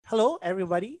Hello,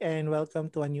 everybody, and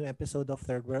welcome to a new episode of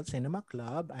Third World Cinema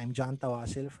Club. I'm John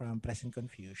Tawasil from Present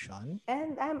Confusion.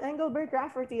 And I'm Engelbert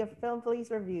Rafferty of Film Police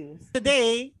Reviews.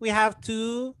 Today, we have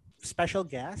two special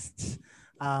guests,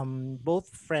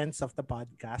 both friends of the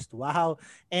podcast. Wow.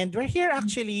 And we're here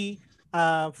actually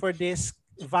for this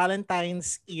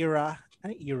Valentine's era.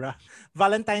 Ano era?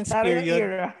 Valentine's Parang yung period.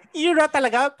 era. Era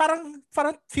talaga.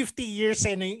 Parang 50 years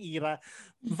na yung era.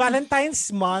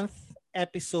 Valentine's month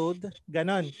episode.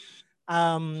 Ganon.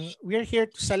 We're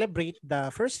here to celebrate the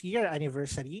first year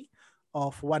anniversary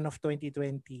of one of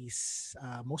 2020's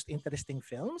most interesting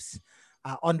films,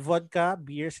 On Vodka,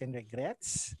 Beers, and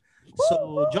Regrets.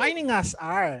 So joining us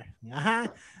are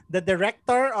the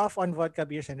director of On Vodka,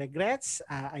 Beers, and Regrets,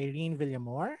 Irene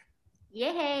Villamor.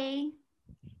 Yay!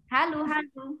 Hello,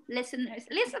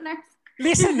 listeners.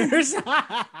 Listeners!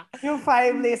 Yung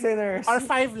 5 listeners. Our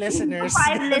 5 listeners.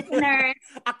 5 listeners.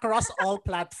 Across all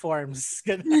platforms.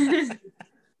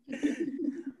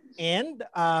 And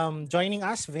joining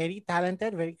us, very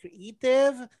talented, very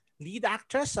creative, lead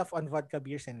actress of On Vodka,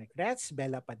 Beers, and Regrets,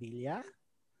 Bella Padilla.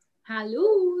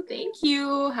 Hello! Thank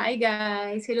you! Hi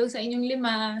guys! Hello sa inyong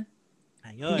 5.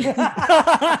 Ayun.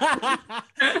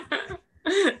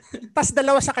 Tas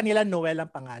dalawa sa kanila, Noel ang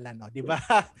pangalan, no? Di ba?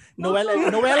 Noel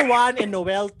 1 and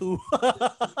Noel 2.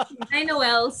 Hi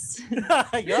Noels!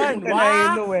 Ayun.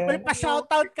 Wow! May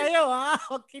pa-shoutout kayo, ha?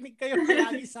 Huwag kinig kayo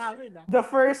palagi sa amin, ha? The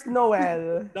first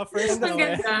Noel. The first Ang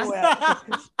Noel. ganda.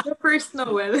 The first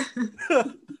Noel.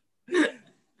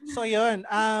 So yun,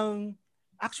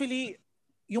 actually,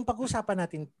 yung pag-usapan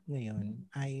natin ngayon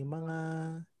ay mga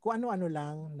kung ano-ano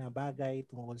lang na bagay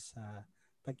tungkol sa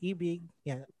pag-ibig.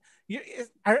 Yan.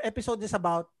 Our episode is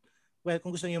about, well,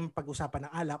 kung gusto niyo pag-usapan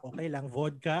ng alak, okay lang,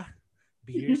 vodka,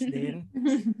 beers din,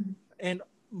 and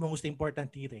most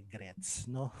importantly, regrets,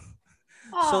 no?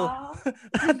 So,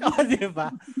 di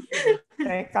ba?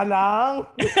 Teka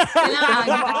lang.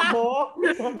 Kailangan.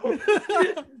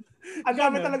 Ang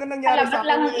dami talaga nangyari sa Salamat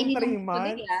lang ang akin in 3 ininom ko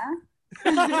months.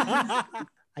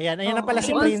 Ayan na pala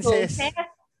si Princess.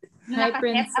 Hi,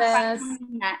 Princess.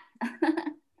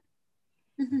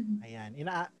 Ayan,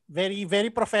 very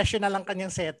very professional ang kanyang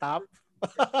setup.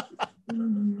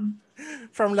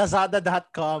 From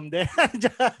lazada.com.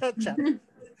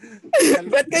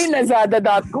 Ba't kayo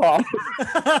lazada.com?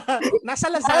 Nasa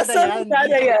Lazada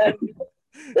yan.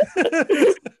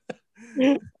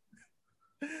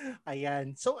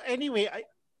 Ayan. So anyway,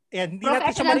 ayan, hindi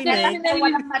natin siya marinig.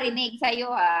 Walang marinig sa'yo,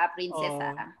 Princess.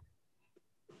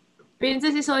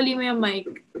 Princess, isoli mo yung mic.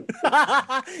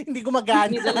 Hindi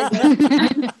gumagana.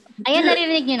 Ayan,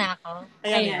 narinig niyo na ako.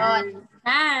 Ayan.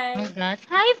 Hi! Oh gosh.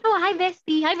 Hi po. Hi,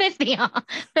 bestie. Hi, bestie.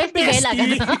 Bestie Bella.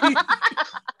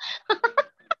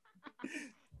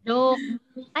 Joke.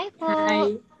 Hi po.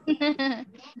 Hi.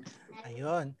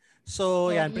 Ayun. So,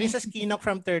 yan. Princess Kinok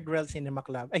from Third World Cinema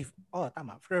Club.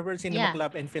 Tama. Third World Cinema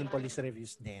Club and Film Police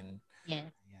Reviews din. Yes.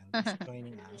 Ayan.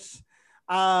 Joining us.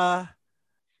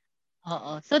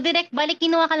 Oo. So, direct, balik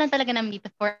kinuha ka lang talaga namin dito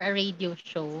for a radio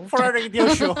show. For a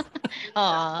radio show.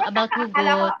 Oo. About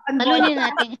hugot. Talunin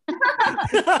natin.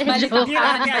 Balik Dear ka.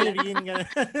 Ate Irene.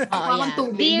 Oo, yeah.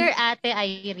 Dear Ate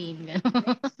Irene.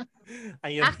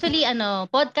 Ayun. Actually,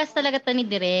 podcast talaga to ni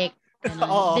Direk.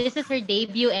 Oo. This is her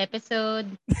debut episode.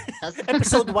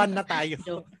 Episode 1 na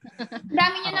tayo.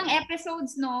 Dami nyo ng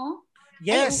episodes, no?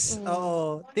 Yes.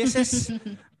 Oo. This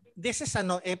is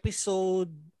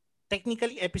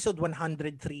technically episode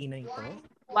 103 na ito.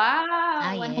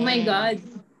 Wow! Yes. Oh my God.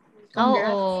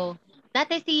 Oo.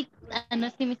 Dati si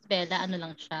Miss Bella,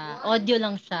 lang siya. Audio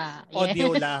lang siya. Yes.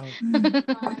 Audio lang.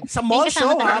 Sa mall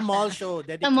show, Mall show.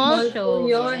 Sa mall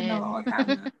show. Yun, Yes. no,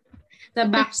 tama. Sa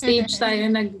backstage tayo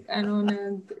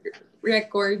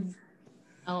nag-record.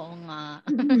 Oo nga.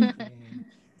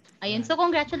 Ayun. So,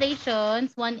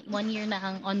 congratulations. One year na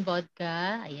ang On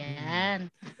Vodka. Ayan.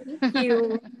 Thank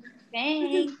you.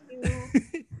 Thank you.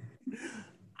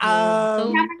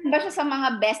 Um, Naman ba siya sa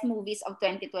mga best movies of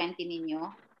 2020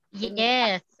 ninyo?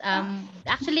 Yes.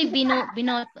 Actually, may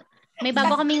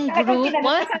bago kaming group.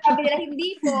 What? Sabi nila,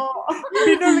 hindi po.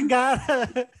 binulgar.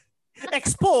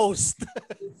 Exposed.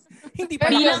 Hindi pa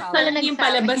Bilang nakasawa. pala yung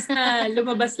palabas na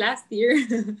lumabas last year.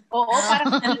 Oo,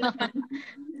 parang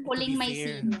huling may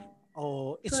fair. sino.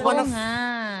 Oh, it's Oo one of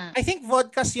nga. I think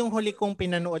Vodkas yung huli kong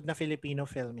pinanood na Filipino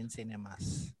film in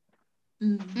cinemas.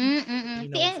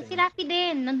 Si Rafi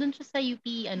din. Nandun siya sa UP,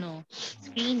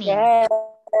 screening. Yes.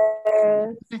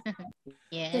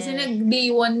 Yes. Kasi nag-day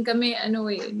 1 kami,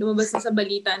 lumabas na sa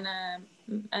balita na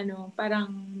parang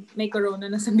may corona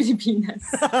na sa Pilipinas.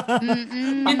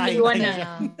 Patay Day 1 na na. siya.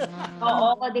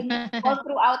 Oo, all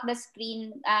throughout the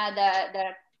screen,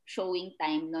 the showing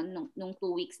time nung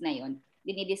 2 weeks na yon,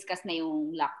 dinidiscuss na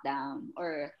yung lockdown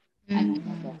or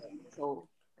so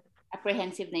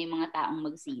apprehensive na yung mga taong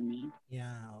magsine.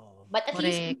 Yeah. Oh. But at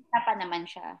least na pa naman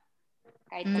siya.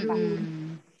 Kahit pa pa.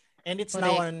 And it's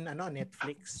now on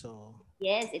Netflix, so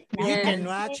yes, it's now. you can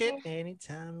watch it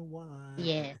anytime you want.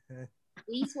 Yes.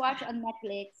 Please watch on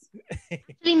Netflix.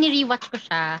 Actually, ni-rewatch ko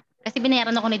siya. Kasi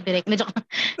binayaran ako ni Direk. 50.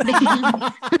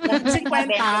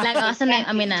 Asa na yung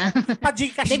amin na.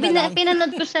 Pa-Gcash na lang.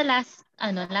 Pinanood ko siya last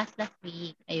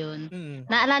week. Ayun.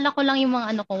 Naalala ko lang yung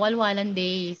mga walwalan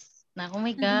days. Na, oh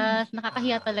my gosh,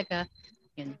 nakakahiya talaga.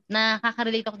 Yun.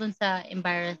 Nakaka-relate ako dun sa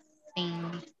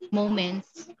embarrassing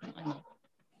moments.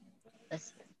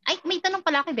 May tanong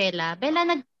pala kay Bella. Bella,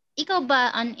 ikaw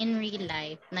ba in real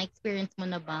life, na-experience mo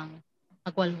na bang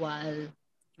magwalwal?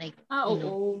 Like,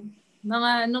 oo.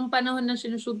 Mga nung panahon na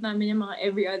sinushoot namin yung mga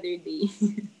every other day.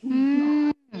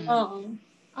 Oo.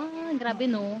 Grabe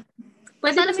no.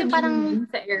 Pwede ba sabihin parang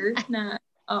sa air na,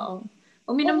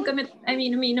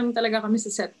 uminom talaga kami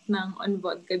sa set ng On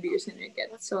Vodka Beers and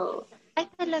Rickets. So, ay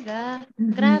talaga?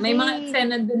 Grabe. May mga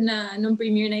eksena dun na nung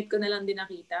premiere night ko na lang din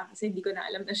nakita kasi hindi ko na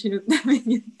alam na shoot namin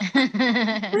yun.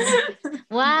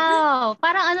 Wow!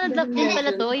 Parang din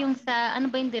pala to, yung sa, ano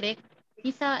ba yung direct?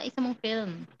 Yung sa isa mong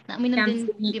film. Na uminom din,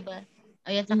 di ba?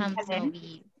 Ayan, sa Camp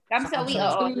Sawi. Camp Sawi,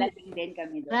 lasing din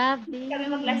kami doon. Grabe. Kami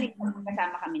maglasing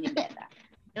kasama kami ni Bella.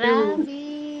 Grabe.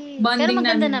 Pero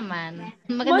maganda naman.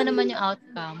 Maganda naman yung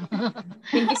outcome.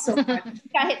 Thank you so much.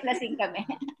 Kahit lasing kami.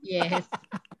 Yes.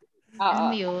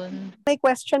 Ano yun? May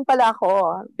question pala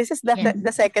ako. This is the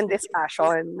second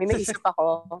discussion. May naisip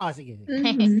ako. Sige.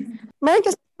 Meron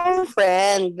kasi akong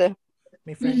friend.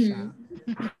 May friend siya.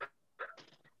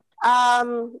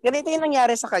 Ganito yung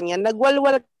nangyari sa kanya.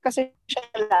 Nagwalwal kasi siya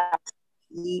last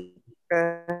week.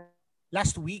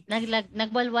 Last week?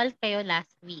 Nagwalwal kayo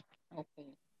last week. Okay.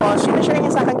 Sinashare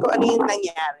niya sa akin kung ano yung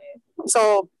nangyari.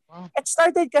 So, it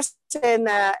started kasi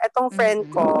na itong friend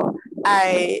ko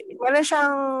ay meron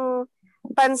siyang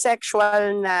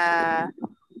pansexual na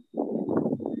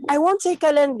I won't say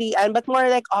kalandian but more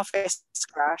like office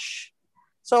crush.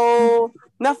 So,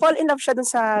 na-fall in love siya dun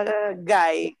sa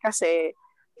guy kasi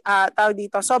tawag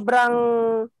dito, sobrang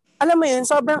alam mo yun,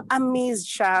 sobrang amazed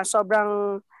siya,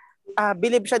 sobrang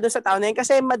believe siya doon sa tao na yun.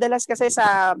 Kasi madalas kasi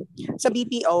sa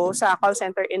BPO, sa call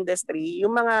center industry,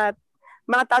 yung mga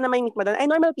tao na may meet mo doon ay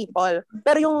normal people.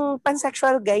 Pero yung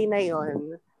pansexual guy na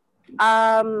yun,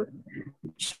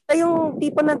 siya yung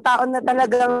tipo ng tao na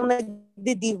talagang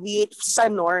nag-deviate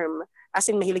sa norm. As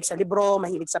in, mahilig sa libro,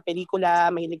 mahilig sa pelikula,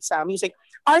 mahilig sa music.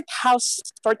 Art house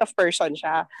sort of person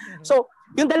siya. So,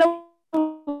 yung dalawang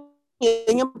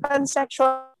yung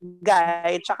pansexual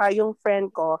guy tsaka yung friend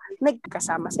ko,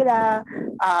 nagkasama sila,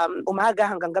 umaga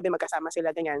hanggang gabi magkasama sila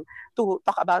ganyan to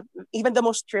talk about even the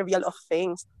most trivial of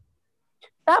things.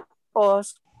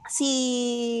 Tapos,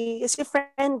 si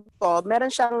friend ko, meron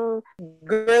siyang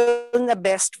girl na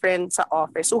best friend sa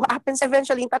office. So, happens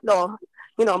eventually, yung tatlo,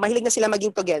 mahilig na sila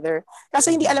maging together.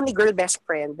 Kaso hindi alam ni girl best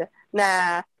friend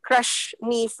na crush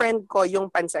ni friend ko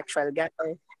yung pansexual guy.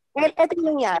 Well, eto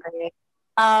yung nangyari.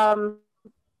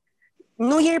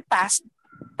 New Year passed,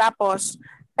 tapos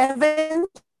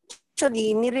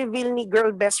eventually ni-reveal ni girl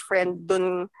best friend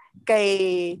dun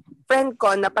kay friend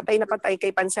ko na patay kay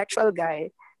pansexual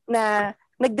guy na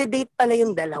nagde-date pala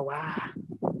yung dalawa.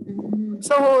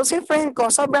 So si friend ko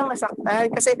sobrang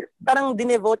nasaktan kasi parang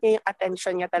dinevote niya yung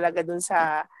attention niya talaga dun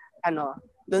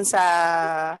sa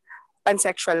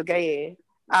pansexual guy eh.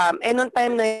 Nung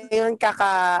time na yun,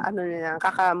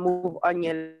 kaka-move on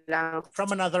niya lang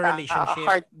from another relationship.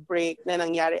 Heartbreak na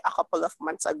nangyari a couple of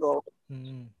months ago.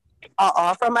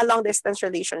 From a long-distance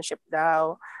relationship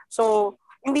daw. So,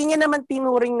 hindi niya naman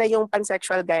tinuring na yung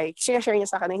pansexual guy. Sinashare niya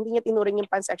sa akin, hindi niya tinuring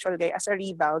yung pansexual guy as a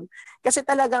rebound. Kasi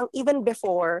talagang, even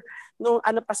before, nung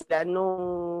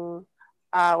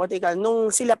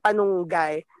sila pa nung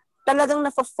guy, talagang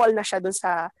na-fall na siya dun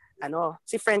sa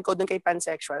si friend ko dun kay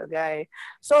pansexual guy.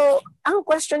 So, ang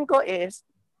question ko is,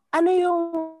 ano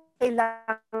yung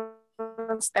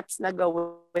kailangan steps na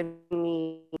gawin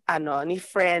ni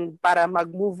friend para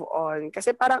mag-move on? Kasi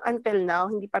parang until now,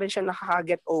 hindi pa rin siya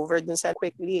nakaka-get over dun sa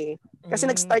quickly eh. Kasi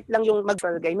nag-start lang yung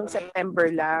mag-pansexual guy nung September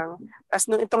lang. Tapos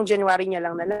nung itong January niya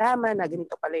lang nalaman na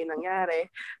ganito pala yung nangyari.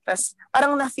 Tapos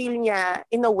parang na-feel niya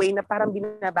in a way na parang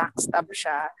binabackstab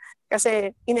siya.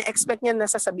 Kasi ina-expect niya na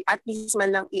at least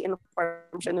man lang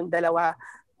i-inform siya nung dalawa.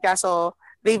 Kaso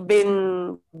they've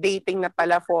been dating na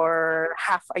pala for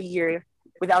half a year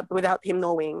without him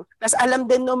knowing. Tapos alam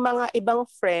din ng mga ibang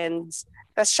friends,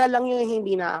 tapos siya lang yung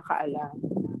hindi nakakaalam.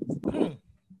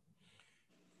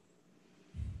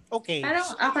 Okay. Parang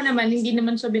ako naman, hindi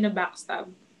naman siya binabackstab.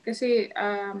 Kasi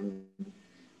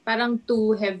parang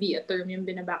too heavy a term yung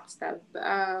binabackstab.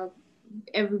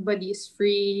 Everybody is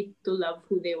free to love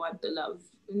who they want to love.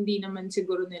 Hindi naman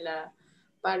siguro nila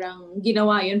parang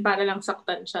ginawa yun para lang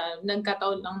saktan siya.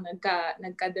 Nagkataon lang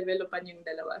nagka-developan yung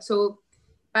dalawa. So,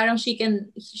 parang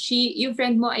yung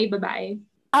friend mo ay babae?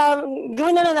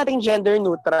 Gawin na lang natin gender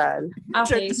neutral.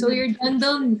 Okay, so your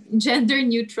gender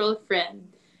neutral friend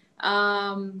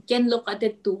can look at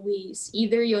it two ways.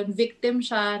 Either yon victim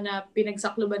siya na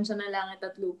pinagsakluban siya ng langit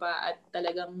at lupa at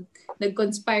talagang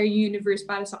nag-conspire yung universe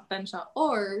para saktan siya,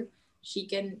 or she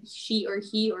or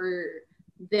he or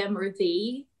them or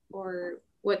they or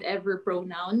whatever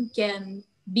pronoun can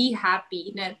be happy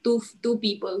na two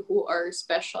people who are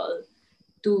special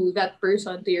to that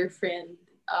person, to your friend,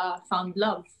 found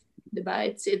love, diba?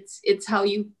 It's how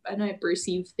you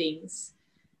perceive things.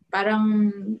 Parang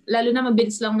lalo na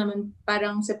mabilis lang naman,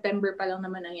 parang September pa lang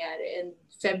naman nangyari and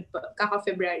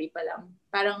kaka-February pa lang.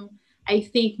 Parang I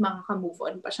think makaka-move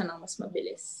on pa siya ng mas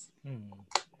mabilis.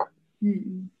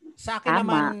 Sa akin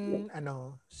naman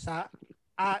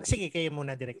sige, kayo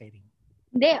muna, Direk Irene.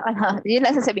 Hindi, yun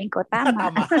lang sasabihin ko,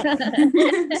 tama.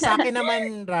 Sa akin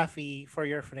naman, Rafi, for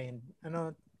your friend,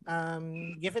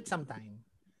 give it some time.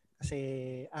 Kasi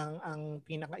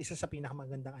isa sa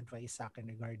pinakamagandang advice sa akin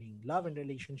regarding love and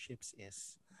relationships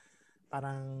is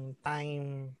parang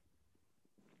time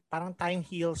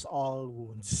heals all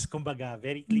wounds. Kumbaga,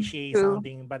 very cliche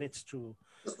sounding, but it's true.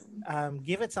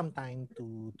 Give it some time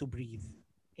to breathe.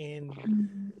 And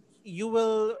you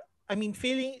will,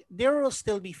 there will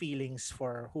still be feelings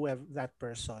for whoever that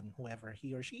person, whoever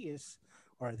he or she is,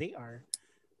 or they are.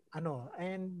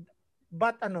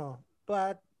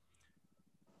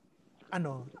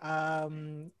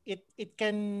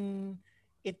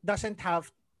 It doesn't have,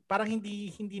 parang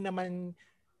hindi naman,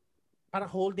 parang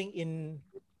holding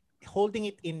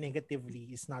it in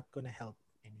negatively is not gonna help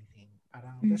anything.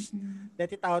 Parang just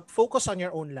let it out, focus on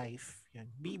your own life.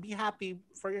 Yan. Be happy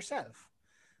for yourself.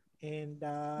 And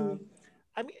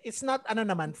it's not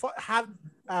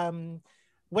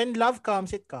when love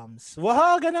comes, it comes.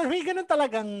 Wow, ganun, may ganun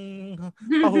talagang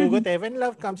pahugot eh. When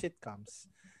love comes, it comes.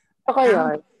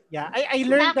 Okay, yeah, I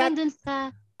learned that. Dun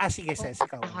sa sige, Ses,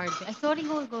 ikaw. Hard. Sorry,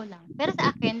 go lang. Pero sa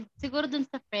akin, siguro dun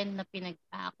sa friend na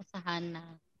pinag-aakusahan na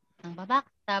ng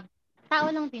babackstab, tao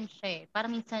lang din siya eh. Para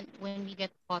minsan, when we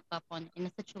get caught up in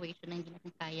a situation na hindi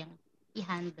natin kayang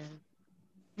i-handle,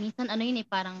 minsan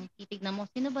parang titignan mo,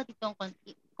 sino ba dito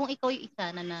kung ikaw yung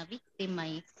isa na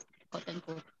na-victimize,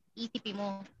 quote-unquote, isipin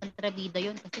mo, kontrabida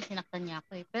yun kasi sinaktan niya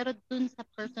ako eh. Pero dun sa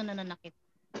person na nanakit,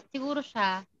 siguro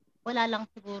siya, wala lang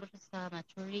siguro siya sa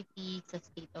maturity, sa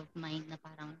state of mind na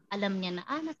parang alam niya na,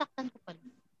 nasaktan ko pala.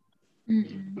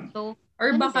 So,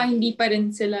 or baka hindi pa rin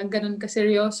sila ganun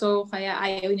kaseryoso, kaya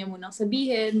ayaw niya munang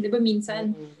sabihin. Di ba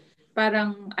minsan,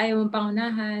 parang ayaw mong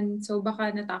pangunahan. So,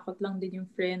 baka natakot lang din yung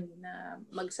friend na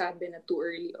magsabi na too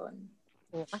early on.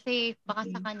 Kasi baka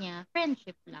sa kanya,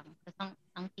 friendship lang. Tapos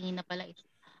ang tingin na pala is,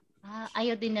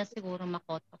 ayaw din na siguro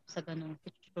makot up sa ganung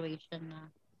situation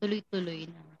na tuloy-tuloy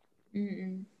na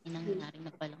nangyari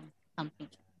na palang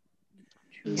something.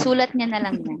 Sulat niya na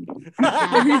lang yan.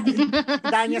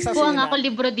 Daan niya sa Kuha sulat. nga ako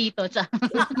libro dito.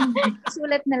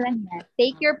 Sulat na lang yan.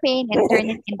 Take your pain and turn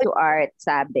it into art,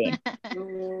 sabi.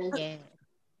 Yes.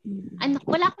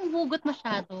 Wala akong hugot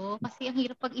masyado kasi ang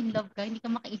hirap pag in love ka, hindi ka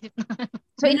makaisip na.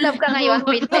 So in love ka ngayon,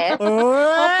 Princess?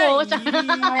 Opo.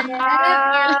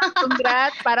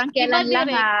 Congrats. Parang kailan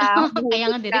lang Kaya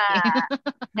nga direct eh.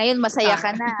 Ngayon masaya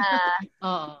ka na.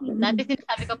 Oo. Dati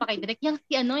sinasabi ko pa kay direct, yung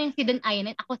si Dan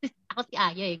Ayan, ako si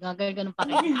Aya eh. Gagano'n pa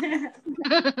kayo.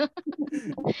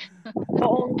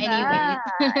 Anyway.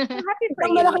 Happy for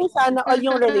Ang you. malaking sana all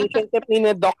yung relationship ni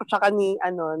Doc tsaka ni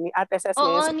Ate Ses.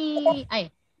 Oo,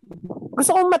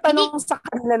 Gusto kong matanong sa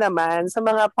kanila naman, sa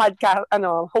mga podcast,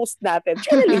 host natin.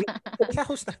 Sa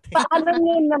host natin. Paano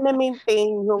nyo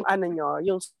na-maintain yung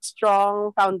yung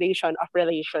strong foundation of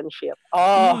relationship?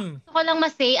 Gusto ko lang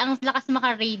masay, ang lakas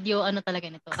maka-radio, talaga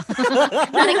nito.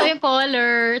 Nari ko yung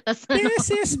caller.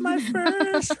 This is my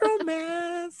first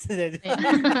romance.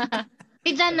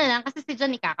 Si Jan na lang, kasi si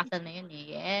Jan ikakasal na yun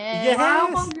eh. Yes!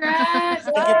 Wow, congrats!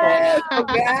 Thank you po.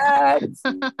 Congrats!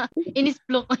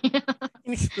 Inisplo ko yan.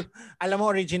 Alam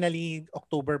mo, originally,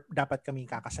 October dapat kami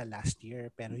kakasal last year.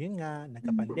 Pero yun nga,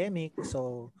 nagka-pandemic.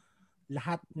 So,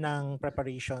 lahat ng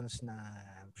preparations na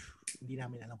hindi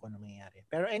namin alam kung ano mangyayari.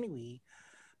 Pero anyway,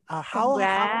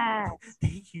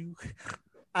 thank you.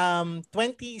 27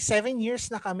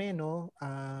 years na kami, no?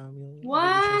 Yung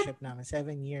relationship namin,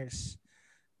 7 years.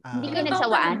 Hindi kayo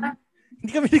nagsawaan?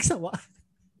 Hindi kami nagsawaan.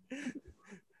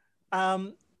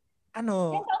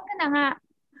 ano, Ilang taon ka na nga?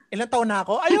 ilang taon na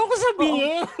ako? Ayoko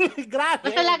sabihin. Grabe.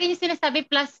 Basta lagi niyo sinasabi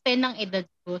plus 10 ng edad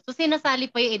ko. So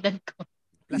sinasali pa yung edad ko.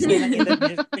 Plus 10 ang edad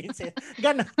ni Princess.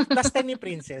 Ganon. Plus 10 ni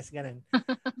Princess. Ganon.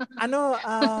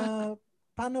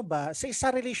 Paano ba?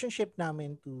 Sa relationship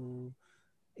namin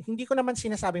hindi ko naman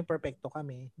sinasabing perfecto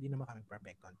kami. Hindi naman kami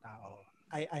perfecto ang tao.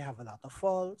 I have a lot of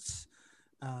faults.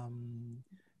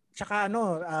 Tsaka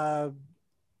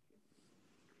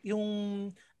yung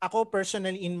ako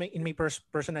personally in my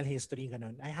personal history,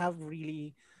 ganon.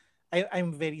 I'm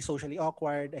very socially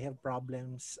awkward. I have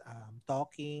problems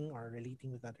talking or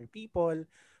relating with other people.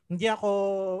 Hindi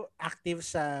ako active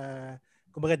sa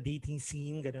kumbaga dating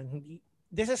scene, ganun.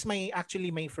 This is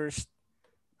actually my first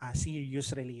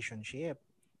serious relationship.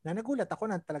 Na nagulat ako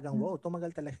na talagang wow,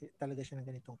 tumagal talaga siya ng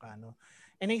ganitong kano.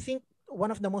 And I think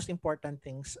one of the most important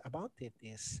things about it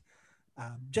is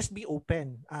just be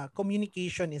open.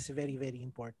 Communication is very, very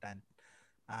important.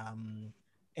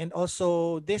 And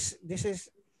also this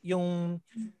is yung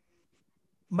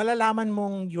malalaman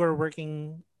mong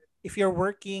if you're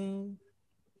working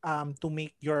to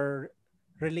make your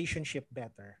relationship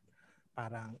better.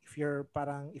 If you're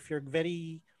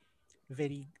very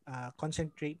very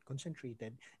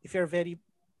concentrated, if you're very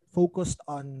focused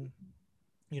on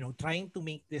trying to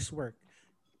make this work,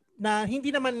 na hindi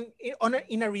naman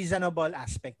in a reasonable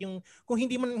aspect, yung kung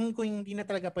hindi na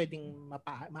talaga pwedeng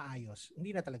maayos,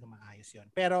 hindi na talaga maayos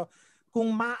 'yon. Pero kung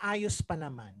maayos pa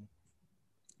naman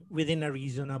within a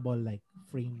reasonable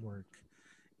framework,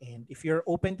 and if you're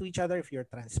open to each other, if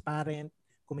you're transparent,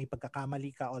 kung may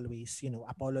pagkakamali ka, always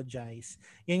apologize.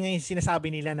 Yan yung sinasabi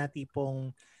nila na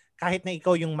tipong kahit na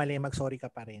ikaw yung mali, mag-sorry ka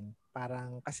pa rin.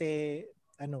 Parang kasi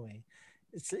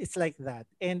it's like that.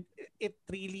 And it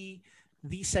really,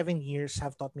 these 7 years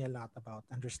have taught me a lot about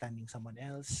understanding someone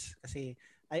else. Kasi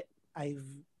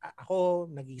ako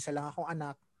nag-iisa lang akong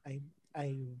anak.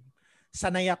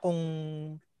 Sanay akong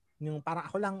yung parang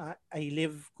ako lang, I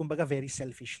live kumbaga very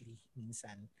selfishly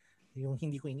minsan. Yung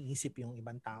hindi ko iniisip yung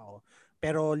ibang tao.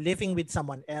 Pero living with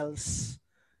someone else,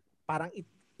 parang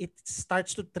it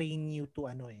starts to train you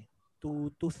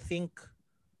to think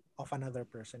of another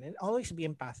person and always be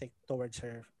empathic towards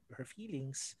her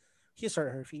feelings, his or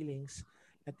her feelings.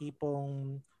 Na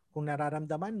tipong kung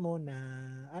nararamdaman mo na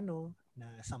na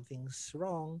something's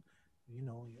wrong, you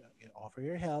offer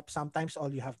your help. Sometimes all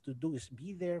you have to do is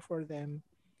be there for them.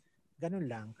 Ganun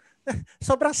lang.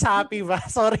 Sobrang sapi ba?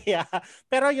 Sorry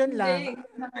Pero yun lang.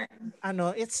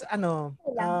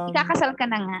 Ikakasal ka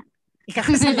na nga.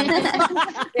 Ikakasal na nga.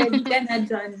 Ready ka na,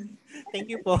 John. Thank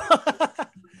you po.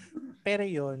 Pero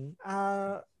yun,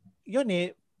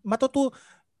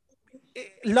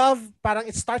 love, parang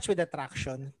it starts with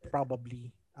attraction,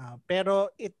 probably. Pero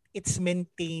it's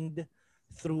maintained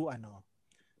through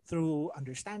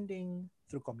understanding,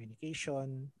 through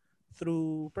communication,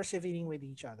 through persevering with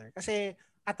each other. Kasi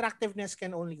attractiveness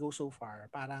can only go so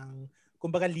far. Parang,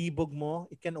 kumbaga libog mo,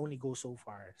 it can only go so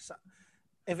far. So,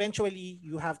 eventually,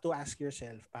 you have to ask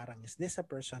yourself, parang, is this a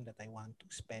person that I want to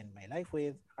spend my life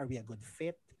with? Are we a good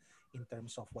fit in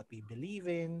terms of what we believe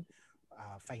in?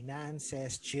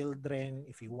 Finances, children,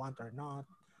 if you want or not.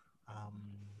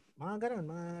 Mga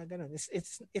ganun.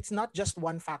 It's not just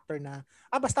one factor na,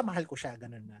 basta mahal ko siya,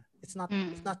 ganun na. It's not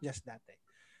just that.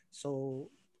 So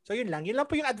yun lang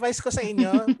po yung advice ko sa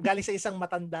inyo galing sa isang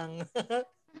matandang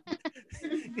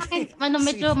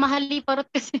medyo mahali-parot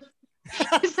kasi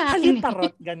sa akin.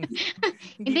 Mahali-parot, ganun.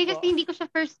 Hindi kasi hindi ko siya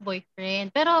first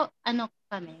boyfriend. Pero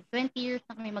kami, 20 years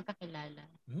na kami magkakilala.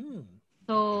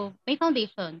 So, may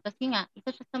foundation. Kasi nga,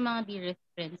 isa siya sa mga dearest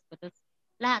friends ko. Tapos,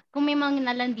 lahat, kung may mga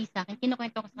nalandi sa akin,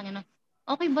 kinukwento ko sa kanya na,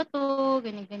 okay ba to?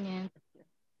 Ganyan.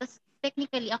 Tapos,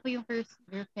 technically, ako yung first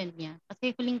girlfriend niya.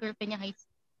 Kasi huling girlfriend niya,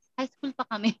 high school pa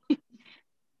kami.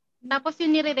 Tapos,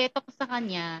 yung nirereto ko sa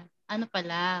kanya,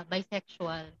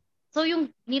 bisexual. So, yung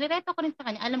nirereto ko rin sa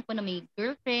kanya, alam ko na may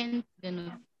girlfriend,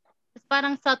 gano'n. Tapos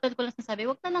parang subtle ko lang sabi,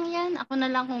 wag na lang yan, ako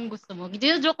na lang kung gusto mo.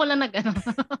 Joke ko lang na gano'n.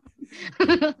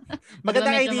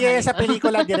 Magandang idea sa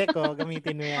pelikula, direct ko.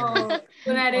 Gamitin mo yan.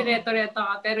 Kunwari reto-reto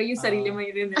ka, pero yung sarili mo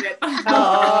yung reto.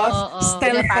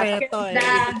 Stealth reto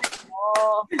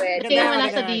Pwede. Kaya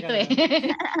wala siya dito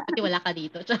Kasi wala ka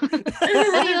dito.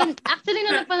 Ayun, actually,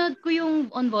 nung napanood ko yung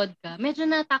On Vodka, medyo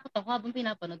natakot ako habang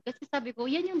pinapanood. Kasi sabi ko,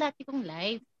 yan yung dati kong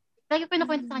life. Lagi ko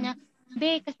pinakwento sa kanya,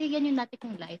 hindi, kasi yan yung dati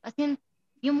kong life. As in,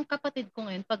 yung kapatid ko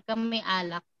ngayon, pagka may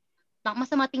alak,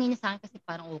 masama tingin niya sa akin kasi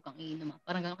parang kang iinom.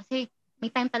 Parang gano'n. Kasi may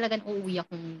time talaga uuwi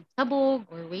akong sabog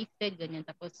or wasted, ganyan.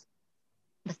 Tapos,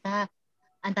 basta,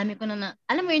 ang dami ko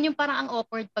alam mo yun, yung parang ang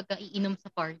awkward pagka iinom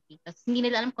sa party. Tapos, hindi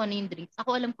nila alam kung ano yung drinks.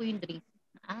 Ako alam ko yung drinks.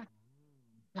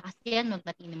 Lakas yan, wag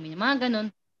natin inumin. Mga ganun.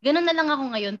 Ganun na lang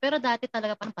ako ngayon. Pero dati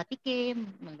talaga parang patikim,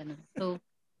 mga ganun. So,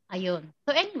 ayun.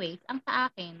 So anyways, ang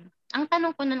sa akin, ang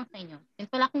tanong ko na lang sa inyo,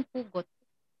 since wala akong pugot,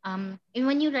 and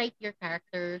when you write your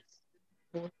characters,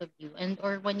 both of you, and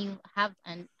or when you have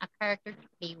a character to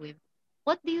play with,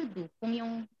 what do you do kung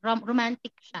yung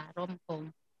romantic siya, rom-com,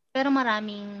 pero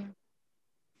maraming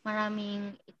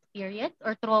experience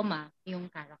or trauma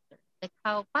yung character? Like,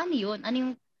 paano yun?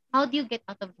 How do you get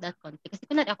out of that conflict? Kasi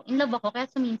kunwari ako, in love ako, kaya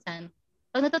suminsan,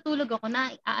 pag natutulog ako,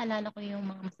 naaalala ko yung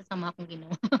mga masasama kong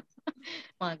ginawa.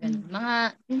 Mga ganun. Mga,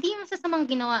 hindi yung masasamang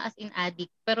ginawa as in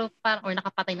addict, pero parang, or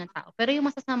nakapatay ng tao, pero yung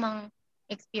masasamang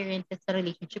experiences sa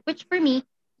relationship, which for me,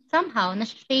 somehow,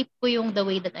 na-shape ko yung the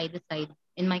way that I decide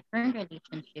in my current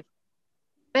relationship.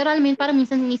 Pero alam mo yun, parang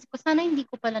minsan inisip ko, sana hindi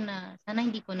ko na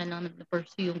lang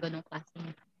pursue yung ganong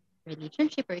klaseng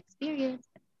relationship or experience.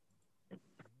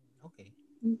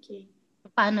 Okay. So,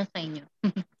 paano sa inyo?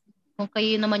 Kung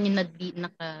kayo naman yung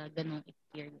naka-ganong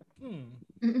experience.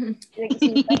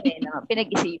 Pinag-isipan no?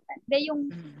 Pinag-isipan. Hindi yung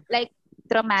like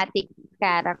traumatic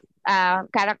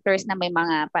characters na may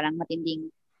mga parang matinding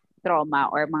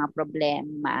trauma or mga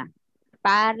problema.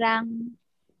 Parang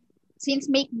since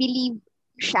make-believe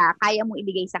siya, kaya mo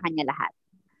ibigay sa kanya lahat.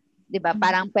 'Di ba?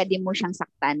 Parang pwede mo siyang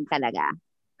saktan talaga.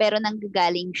 Pero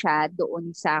nanggagaling siya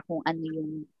doon sa kung ano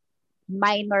yung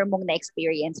minor mong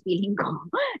na-experience, feeling ko.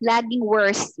 Laging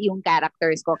worse yung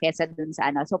characters ko kesa dun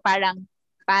sa ano. So parang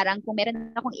kung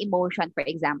meron akong emotion, for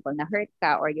example, na hurt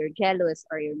ka or you're jealous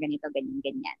or you're ganito,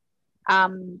 ganyan.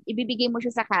 Ibibigay mo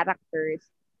siya sa characters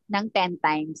ng 10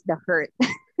 times the hurt.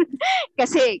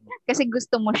 kasi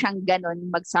gusto mo siyang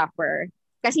ganun mag-suffer.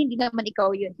 Kasi hindi naman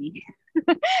ikaw yun eh.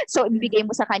 So ibibigay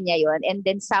mo sa kanya yun and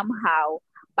then somehow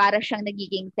para siyang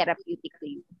nagiging therapeutic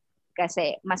to you.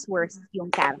 Kasi mas worse yung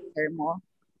character mo.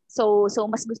 So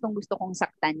mas gustong-gusto kong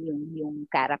saktan yung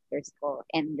characters ko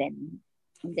and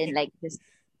then like just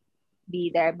be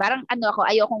there. Parang ako,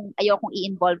 ayokong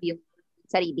i-involve yung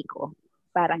sarili ko.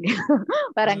 Parang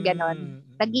ganon.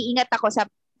 Nag-iingat ako sa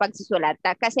pagsusulat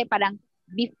kasi parang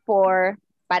before,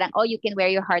 parang you can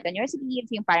wear your heart on your sleeves,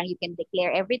 yung parang you can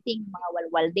declare everything, mga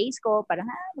walwal days ko, parang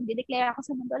magde-declare ako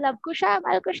sa mundo, love ko siya,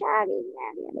 mahal ko siya,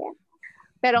 ganyan.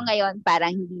 Pero ngayon,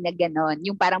 parang hindi na ganon.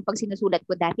 Yung parang pag sinusulat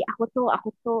ko dati, ako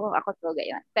to,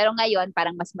 gayon. Pero ngayon,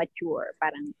 parang mas mature.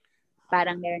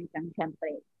 Parang meron kang,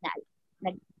 syempre,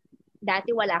 dati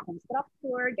wala akong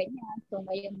structure, ganyan. So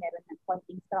ngayon, meron ng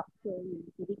konting structure. Yung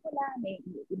pelikula, may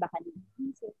iba ka ng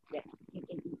pieces,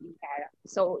 yung character.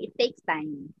 So, it takes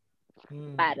time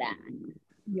para,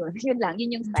 yun lang.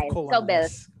 Yun yung style. So, Bel.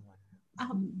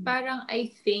 Parang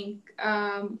I think,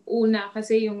 una,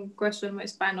 kasi yung question mo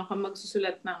is paano ka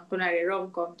magsusulat ng, kunwari,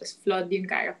 rom-com, tas flawed yung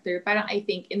character. Parang I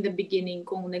think, in the beginning,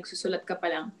 kung nagsusulat ka pa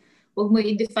lang, huwag mo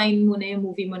i-define muna yung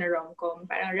movie mo na rom-com.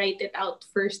 Parang write it out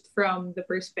first from the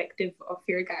perspective of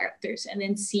your characters and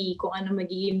then see kung ano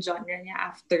magiging genre niya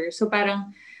after. So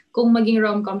parang, kung maging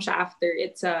rom-com siya after,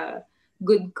 it's a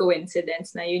good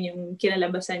coincidence na yun yung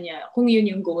kinalabasan niya, kung yun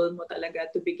yung goal mo talaga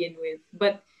to begin with.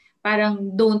 But,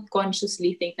 parang don't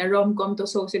consciously think na rom-com to,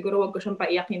 so siguro wag ko siyang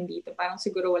paiyakin dito. Parang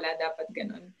siguro wala dapat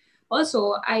ganun.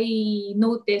 Also, I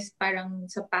noticed parang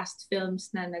sa past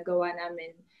films na nagawa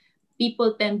namin,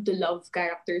 people tend to love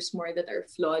characters more that are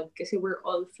flawed kasi we're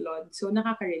all flawed. So,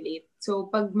 nakaka-relate. So,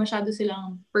 pag masyado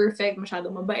silang perfect,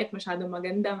 masyadong mabait, masyadong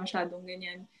maganda, masyadong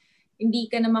ganyan, hindi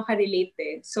ka na makarelate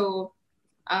eh. So,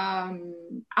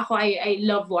 ako, I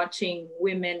love watching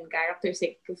women characters.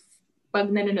 Like, pag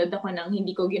nanonood ako ng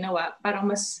hindi ko ginawa, parang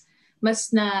mas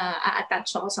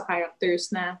na-attach ako sa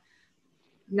characters na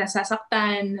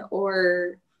nasasaktan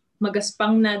or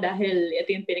magaspang na dahil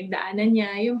ito yung pinagdaanan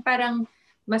niya. Yung parang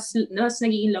mas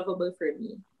nagiging lovable for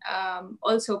me.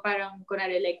 Also, parang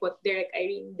kunwari like what Derek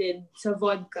Irene did sa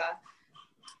Vodka,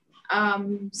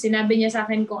 sinabi niya sa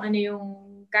akin kung ano yung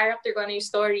character ko, ano yung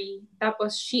story.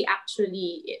 Tapos she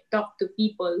actually talked to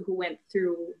people who went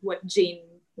through what Jane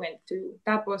went through.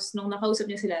 Tapos, nung nakausap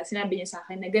niya sila, sinabi niya sa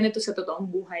akin na ganito sa totoong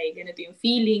buhay, ganito yung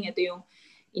feeling, ito yung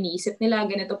iniisip nila,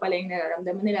 ganito pala yung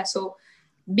nararamdaman nila. So,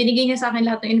 binigay niya sa akin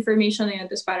lahat ng information na yun,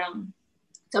 tapos parang,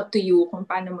 it's up to you kung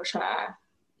paano mo siya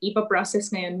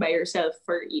ipaprocess ngayon by yourself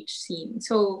for each scene.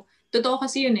 So, totoo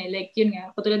kasi yun eh. Like, yun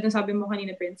nga, katulad ng sabi mo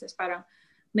kanina, Princess, parang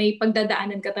may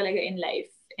pagdadaanan ka talaga in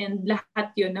life. And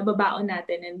lahat yun, nababaon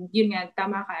natin. And yun nga,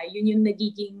 tama ka, yun yung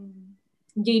nagiging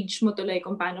gauge mo tuloy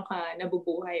kung paano ka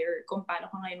nabubuhay or kung paano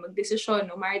ka ngayon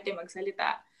magdesisyon, umarte,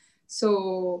 magsalita.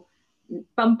 So,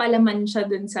 pampalaman siya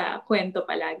dun sa kwento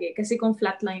palagi. Kasi kung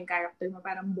flat lang yung character mo,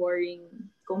 parang boring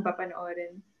kung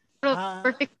papanoorin. Pero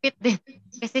perfect fit din.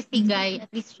 Kasi si Guy,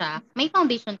 at least siya, may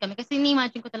foundation kami. Kasi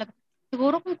ni-imagine ko talaga,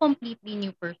 siguro kung completely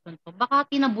new person to, baka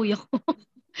tinabuy ako.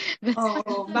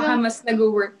 Oo, baka mas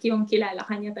nag-work yung kilala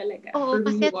ka niya talaga Oo, for who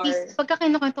kasi you at least, are. pagka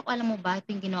kinukwento ko, alam mo ba,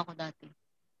 ito yung ginawa ko dati.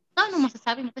 Ano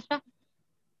masasabi mo? Tapos siya,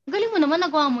 galing mo naman,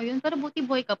 nagawa mo yun, pero buti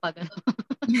boy ka pa, gano'n.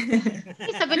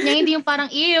 Yung sagot niya, hindi yung parang,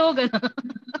 ew, gano'n.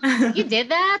 You did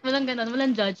that? Walang gano'n,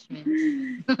 walang judgment.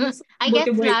 I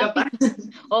guess, Buti buhay ka pa. Rafi,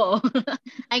 oo.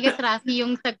 I guess, Rafi,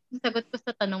 yung sagot ko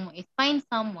sa tanong mo is, find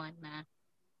someone na,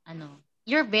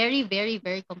 you're very, very,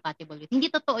 very compatible with. Hindi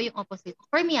totoo yung opposite.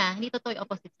 For me, hindi totoo yung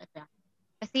opposite sa siya.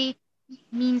 Kasi,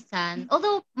 minsan,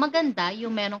 although maganda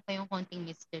yung meron kayong konting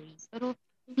mysteries, pero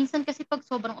minsan kasi pag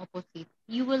sobrang opposite,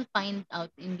 you will find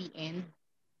out in the end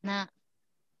na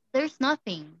there's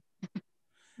nothing.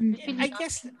 I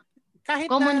guess, kahit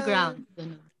Common na, ground.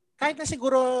 Ganun. kahit na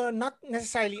siguro not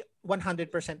necessarily 100%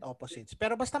 opposites,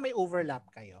 pero basta may overlap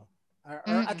kayo. Or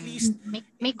at least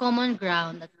may common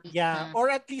ground at least. Yeah, or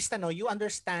at least you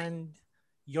understand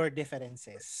your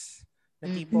differences. Na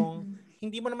tipong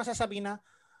hindi mo na masasabi na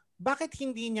bakit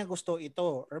hindi niya gusto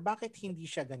ito or bakit hindi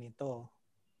siya ganito.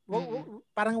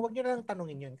 Parang wag niyo lang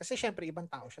tanungin 'yun kasi syempre ibang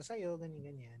tao siya sa iyo,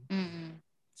 ganyan.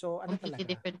 So completely talaga?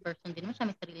 Different person din mo siya,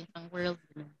 may sarili siyang world.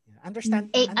 Yeah,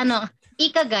 understand.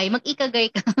 Ikagay, mag-ikagay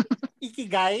ka.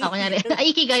 Ikigay?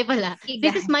 Ikigay pala.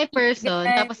 This is my person,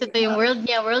 tapos ito yung world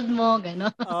niya, world mo, gano'n.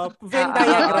 Venn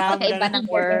diagram. Iba ng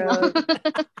world.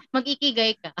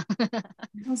 Mag-ikigay ka.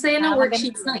 Ang saya ng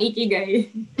worksheets ng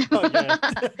Ikigay.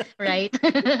 Right?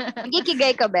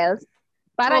 Mag-ikigay ka, Bells?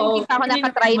 Parang hindi pa ako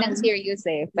nakatry ng serious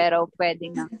pero pwede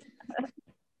na.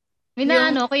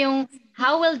 Ko yung,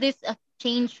 how will this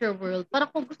change your world?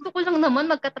 Parang kung gusto ko lang naman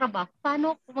magkatrabaho,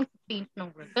 paano ako mag-change ng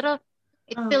world? Pero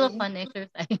it's still a fun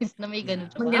exercise na may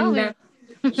ganun. Maganda.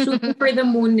 Shooting for the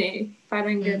moon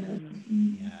Parang ganun.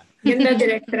 Yeah. Ganda,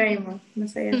 direct try mo.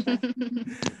 Masaya siya.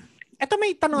 Ito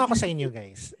may tanong ako sa inyo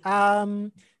guys.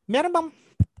 Meron bang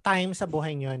time sa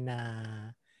buhay nyo na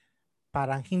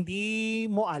parang hindi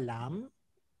mo alam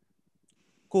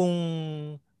kung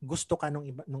gusto ka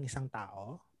nung isang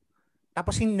tao?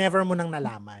 Tapos never mo nang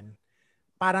nalaman.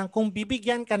 Parang kung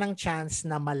bibigyan ka ng chance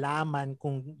na malaman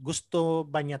kung gusto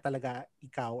ba niya talaga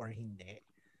ikaw or hindi,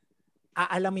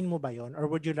 aalamin mo ba yon or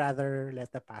would you rather let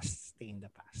the past stay in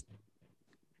the past?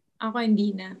 Ako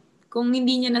hindi na. Kung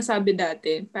hindi niya nasabi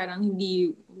dati, parang hindi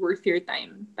worth your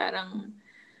time. Parang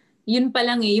yun pa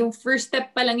lang yung first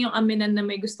step pa lang yung aminan na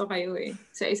may gusto kayo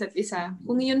sa isa't isa.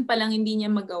 Kung yun pa lang hindi niya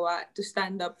magawa to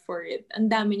stand up for it, ang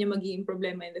dami niya magiging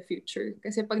problema in the future.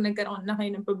 Kasi pag nagkaroon na kayo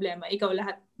ng problema, ikaw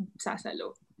lahat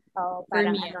sasalo.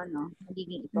 Parang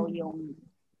magiging ikaw yung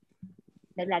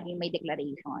laging may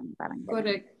declaration. Parang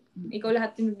correct. Ikaw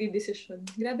lahat yung nagdi-decision.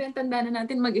 Grabe, ang tanda na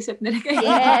natin mag-isip na kayo.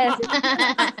 Yes.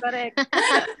 Correct.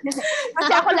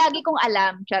 Kasi ako lagi kong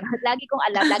alam, lagi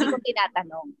kong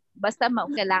tinatanong. Basta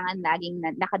kailangan laging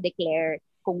naka-declare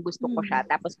kung gusto ko siya.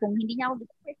 Tapos kung hindi niya ako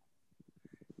gusto,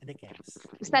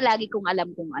 basta lagi kong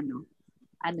alam kung ano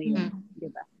yun.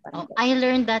 Diba? I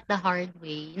learned that the hard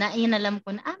way. Na inalam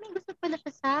ko na, may gusto pala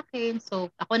siya sa akin. So,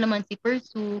 ako naman si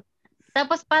Pursue.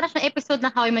 Tapos para siyang episode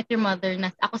na How I Met Your Mother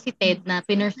na ako si Ted na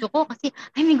pinursu ko kasi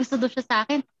may gusto daw siya sa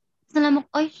akin. Tapos nalaman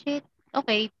ko, shit.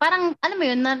 Okay. Parang, alam mo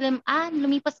yun,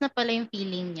 lumipas na pala yung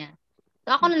feeling niya.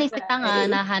 So ako na lang si tanga,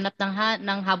 nahanap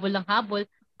ng habol ng habol.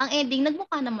 Ang ending,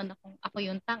 nagmukha naman ako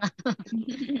yung tanga.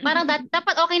 Parang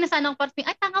dapat okay na sana akong parting,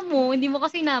 tanga mo, hindi mo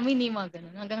kasi namin, mga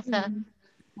ganun. Hanggang sa...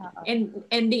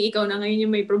 ending, ikaw na ngayon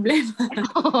yung may problema.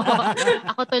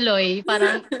 Ako tuloy,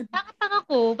 parang, tanga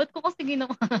ko, ba't ko kasi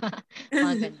ginawa?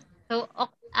 Mga ganun. So,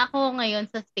 ako ngayon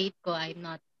sa state ko, I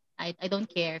don't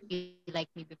care if you like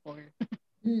me before.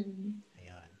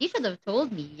 You should have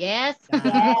told me. Yes.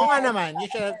 Oo nga naman, you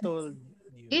should have told you.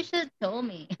 You should told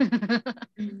me.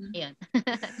 Ayan.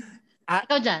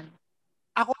 Ikaw dyan?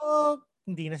 Ako,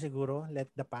 hindi na siguro.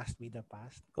 Let the past be the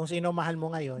past. Kung sino mahal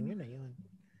mo ngayon, yun na yun.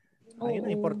 Ayun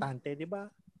ang importante, di ba?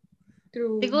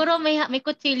 True. Siguro may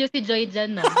kutsilyo si Joy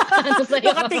dyan na.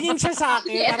 Nakatingin siya sa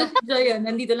akin. Yes, Joy yun.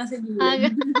 Nandito lang si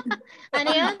Joy. Ano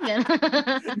yun?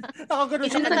 Ako ganun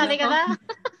siya. Sinasabi ka ba?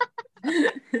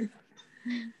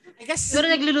 I guess... Siguro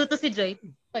nagluluto si Joy.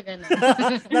 Pag ano.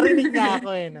 Narinig niya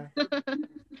ako no?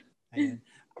 Ayun.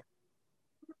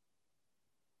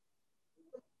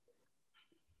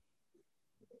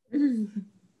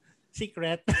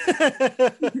 Secret.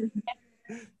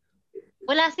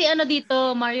 Wala si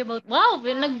dito, Mario Boat. Wow,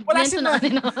 nag-mention na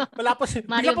kanina. Wala po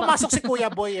Mario Boat. Pumasok si Kuya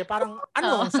Boy Parang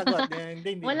ang sagot?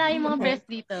 Hindi. Wala yung mga best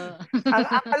dito.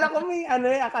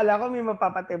 akala ko may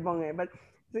mapapatibong But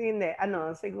hindi,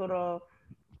 siguro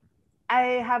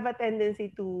I have a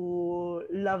tendency to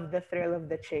love the thrill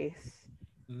of the chase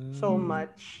so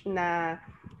much na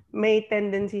may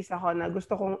tendencies ako na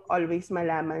gusto kong always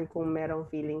malaman kung merong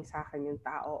feeling sa akin yung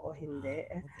tao o hindi.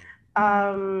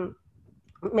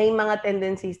 May mga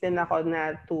tendencies din ako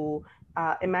na to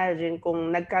imagine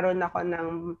kung nagkaroon ako ng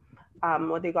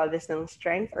what do you call this, ng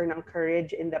strength or ng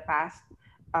courage in the past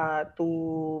to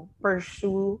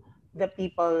pursue the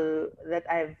people that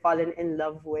I've fallen in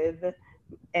love with,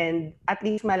 and at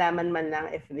least malaman man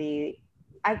lang if they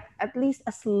at least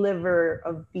a sliver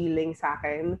of feeling sa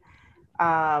akin,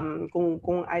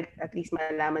 kung at least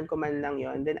malaman ko man lang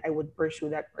yon, then I would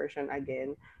pursue that person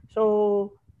again.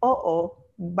 So oo,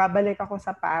 babalik ako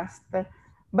sa past,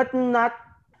 but not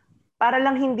para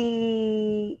lang hindi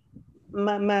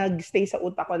mag-stay sa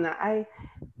utak ko na ay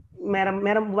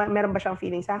meron ba siyang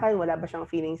feeling sa akin, wala ba siyang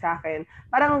feeling sa akin,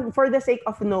 parang for the sake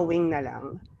of knowing na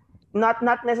lang, not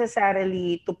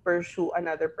necessarily to pursue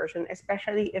another person,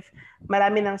 especially if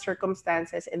marami ng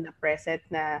circumstances in the present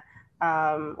na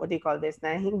what do you call this,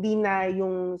 na hindi na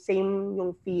yung same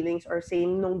yung feelings or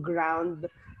same nung ground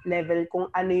level kung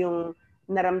ano yung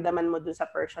naramdaman mo dun sa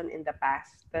person in the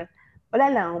past. Wala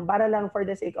lang, para lang for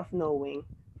the sake of knowing,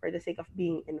 for the sake of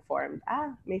being informed.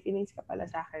 May feelings ka pala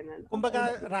sa akin.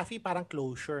 Kumbaga, Rafi, parang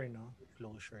closure, no?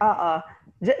 Closure.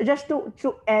 Just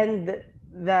to end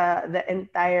the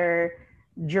entire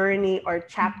journey or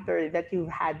chapter that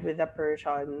you've had with a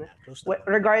person,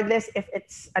 regardless if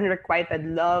it's unrequited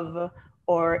love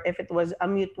or if it was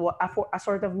a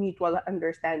sort of mutual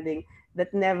understanding that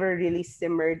never really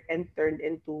simmered and turned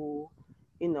into,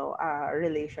 a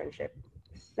relationship.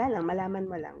 Wala lang, malaman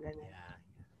mo lang. Ganun. Yeah.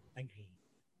 Agree.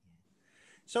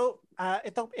 So,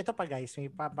 ito pa guys, may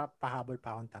pahabol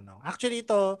pa akong tanong. Actually,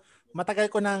 ito, matagal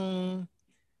ko nang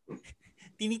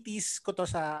tinitis ko to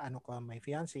sa my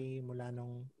fiancé mula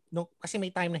nung kasi may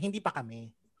time na hindi pa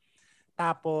kami.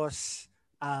 Tapos,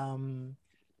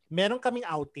 meron kaming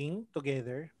outing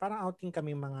together. Parang outing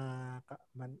kami mga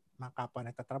kapwa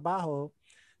nagtatrabaho.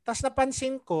 Tapos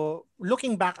napansin ko,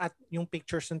 looking back at yung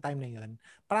pictures ng time na yun,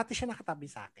 parati siya nakatabi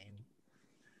sa akin.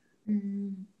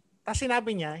 Tapos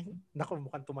sinabi niya,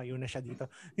 mukhang tumayo na siya dito.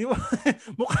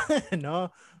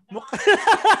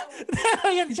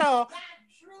 Yan siya,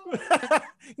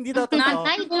 hindi daw totoo.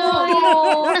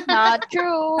 Not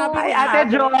true. Hi, Ate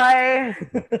Joy.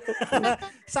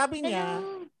 Sabi niya,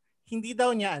 hindi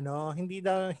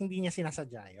niya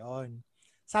sinasadya yun.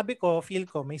 Sabi ko, feel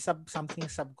ko, may something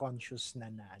subconscious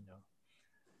na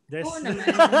There's... Oo naman.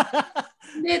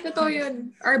 Hindi, totoo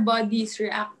yun. Our bodies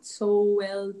react so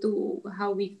well to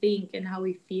how we think and how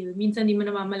we feel. Minsan di mo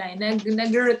namamalayan.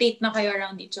 Nag-rotate na kayo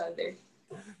around each other.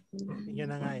 Yun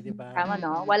na nga, di ba? Tama,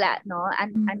 no? Wala, no?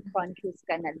 Unconscious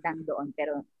ka na lang doon,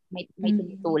 pero may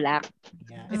tumutulak.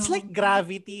 Yeah. It's like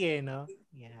gravity, no?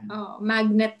 Yeah.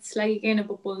 Magnets, lagi kayo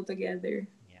napupull together.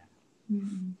 Yeah.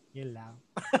 Yun lang.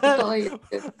 Totoo yun.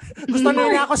 Gusto na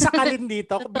nga ako sakalin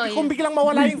dito. Kung biglang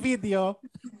mawala yung video.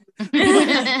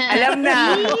 Alam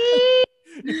na.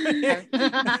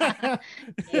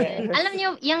 Alam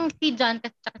niyo, yung si John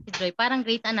at si Joy, parang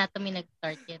Grey's Anatomy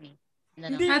nag-start yan eh.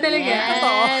 Hindi. Talaga?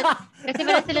 Yes. Kasi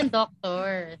pala silang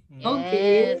doctor. Yes.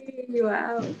 Okay.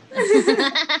 Wow.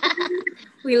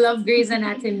 We love Grey's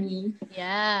Anatomy.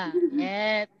 Yeah.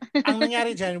 Yes. Ang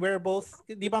nangyari dyan, we're both,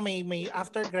 di ba may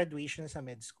after graduation sa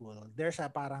med school, there's a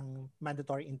parang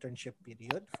mandatory internship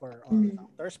period for all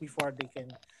doctors before they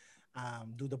can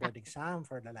do the board exam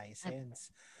for the license.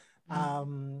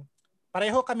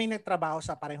 Pareho kami nagtrabaho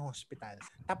sa parehong hospital.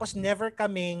 Tapos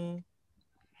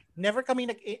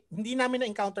hindi namin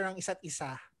na-encounter ang isa't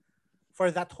isa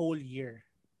for that whole year.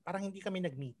 Parang hindi kami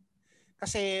nag-meet.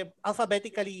 Kasi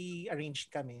alphabetically arranged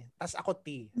kami. Tapos ako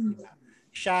T. Diba?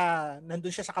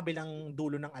 Nandun siya sa kabilang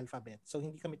dulo ng alphabet. So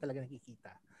hindi kami talaga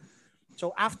nakikita.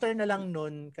 So after na lang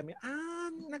nun kami,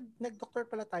 nag-doctor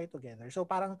pala tayo together. So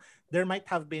parang there might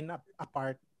have been a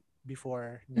part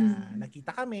before na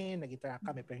nagkita kami, nag-interact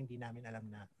kami, pero hindi namin alam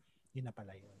na yun na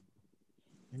pala yun.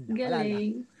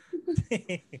 Galing.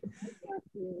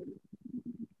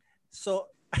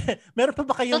 So, meron pa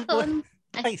ba kayong...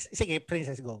 Ay, sige,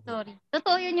 Princess, go. Sorry.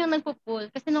 Totoo yun yung nagpo-pull.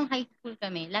 Kasi nung high school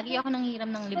kami, lagi ako nanghiram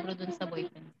ng libro dun sa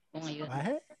boyfriend ko ngayon.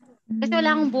 Kasi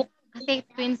wala akong book. Kasi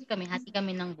twins kami, hati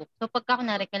kami ng book. So pagka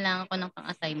kunwari kailangan ko ng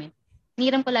pang-assignment,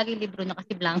 hiniram ko lagi yung libro na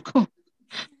kasi blanco.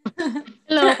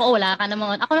 Hello ko, wala ka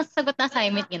naman. Ako nasasagot na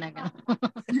assignment, ginagano.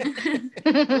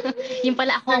 Yung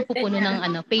pala ako ang pupuno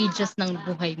ng pages ng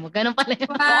buhay mo. Ganun pala yun.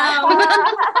 Wow!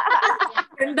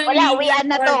 Wala,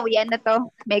 uwian na to.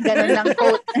 May ganun lang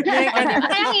quote. Kaya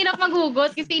ang hirap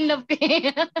maghugot kasi in love ko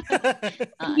eh.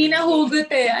 Hindi na hugot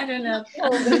eh. Ano na?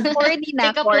 Corny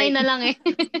na. Take up line na lang eh.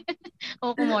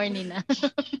 O kumorny na.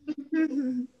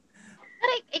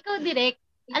 Pero ikaw direct,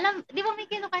 di ba may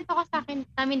kinukwento ko sa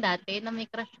amin dati na may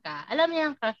crush ka? Alam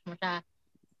niya ang crush mo siya.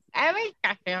 May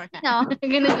crush mo siya. No.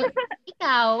 Ganun.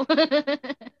 Ikaw.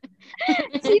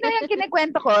 Sino yung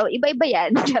kinikwento ko? Iba-iba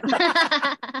yan.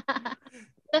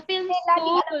 Sa film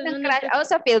Lagi school. alam ng crush.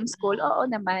 Sa film school. Oo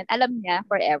naman. Alam niya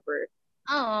forever.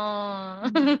 Oo.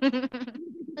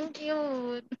 Ang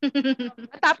cute.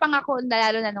 Matapang ako,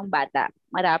 lalo na nung bata.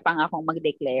 Marapang akong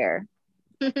mag-declare.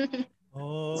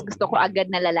 Gusto ko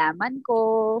agad nalalaman ko.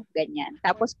 Ganyan.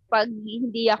 Tapos pag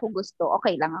hindi ako gusto,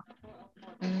 okay lang ako.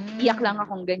 Iyak lang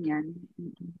akong ganyan.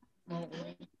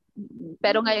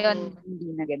 Pero ngayon,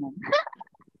 hindi na ganun.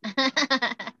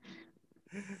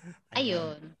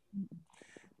 Ayun.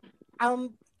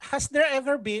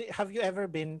 Have you ever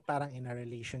been parang in a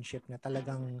relationship na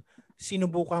talagang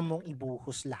sinubukan mong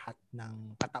ibuhos lahat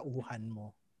ng katauhan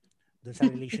mo doon sa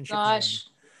relationship na yun?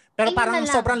 Pero parang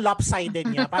sobrang lopsided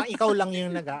niya. Parang ikaw lang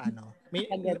yung nag-ano. May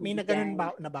nagganon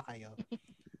na ba kayo?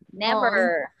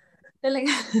 Never.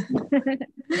 Talaga.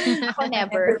 Ako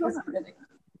never.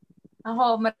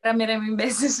 Ako, marami-raming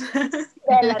beses.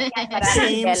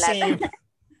 Same.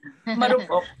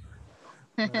 Marupok.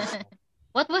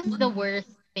 What was the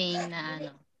worst thing na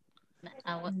ano?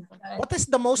 What's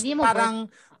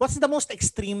the most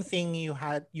extreme thing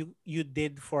you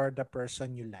did for the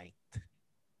person you liked?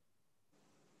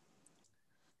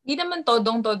 Hindi naman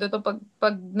todong-todo to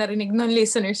pag narinig ng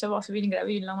listeners ako sabihin, grabe,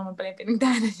 yun lang naman pala yung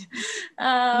pinagdaanan niya.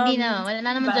 Hindi naman.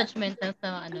 Wala naman judgmental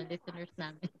sa listeners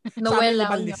namin. Noel sa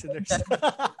lang. Listeners.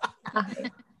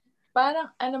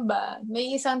 Parang,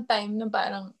 may isang time na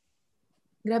parang,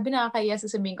 grabe nakakaya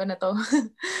sasabihin ko na to.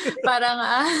 Parang,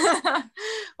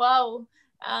 wow.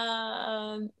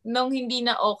 Nung hindi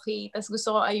na okay, tas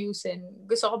gusto ko ayusin.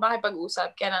 Gusto ko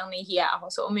makipag-usap, kaya lang nahihiya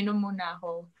ako. So, uminom muna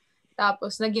ako.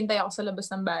 Tapos, naghintay ako sa labas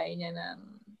ng bahay niya ng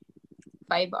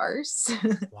 5 hours.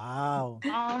 Wow.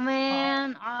 Oh,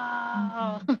 man.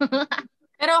 Oh.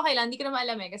 Pero okay lang, hindi ko na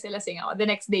maalam kasi lasing ako. The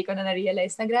next day ko na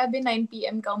na-realize na grabe, 9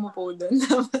 p.m. ka umupo doon.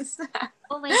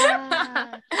 Oh my God.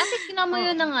 Kasi kinamo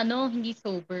yun ng hindi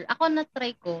sober. Ako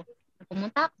na-try ko.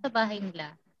 Pumunta ako sa bahay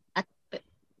nila at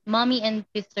mommy and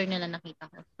sister nila nakita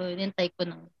ko. So, nintay ko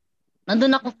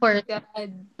nandun ako for,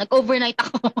 nag-overnight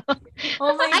ako.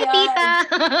 Oh my Hi, God. tita!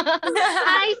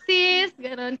 Hi, sis!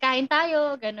 Ganon, kain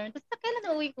tayo. Ganon. Tapos, kailan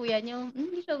na uwi kuya niyo?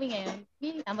 Hindi siya uwi ngayon.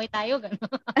 Amoy tayo.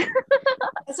 Ganon.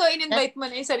 So, in-invite mo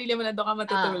na yung sarili mo na doon ka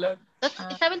matutulog.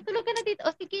 Tapos, sabi, tulog ka na dito.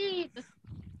 O, sige. Tapos,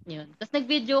 yun. Tapos,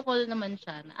 nag-video call naman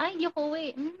siya. Ay, hindi ako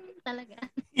uwi. Talaga.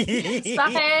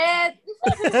 Bakit?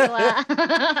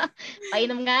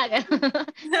 Painom nga.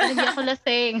 Hindi ako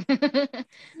lasing.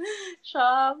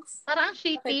 Shocks. Parang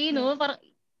shitty, no? Parang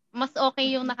mas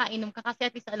okay yung nakainom ka kasi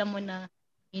at least alam mo na,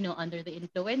 under the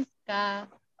influence ka.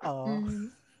 Oo.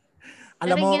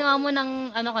 Alam mo, ginawa mo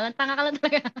ng, tanga ka lang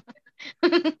talaga.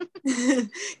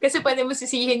 Kasi pwede mo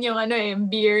sisihin yung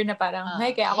beer na parang,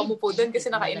 kaya ako mupo doon kasi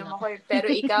nakainom ako eh.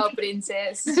 Pero ikaw,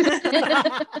 princess.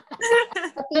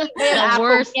 Yung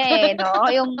worst niya no?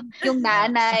 Yung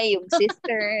nanay, yung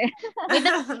sister. May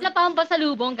dala pa ang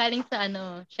pasalubong galing sa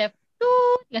chef.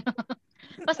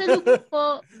 Pasalubong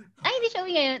po. Ay, hindi siya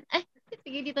uwi ngayon. Ay,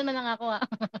 sige, dito na lang ako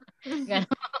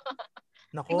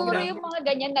Siguro yung mga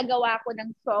ganyan nagawa ko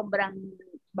ng sobrang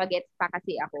bagets pa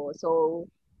kasi ako.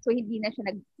 So hindi na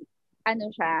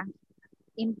siya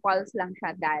impulse lang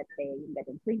siya dati. Yung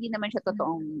ganun. So hindi naman siya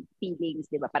totoong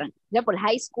feelings, di ba? Parang, example,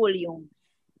 high school yung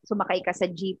sumakay ka sa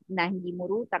jeep na hindi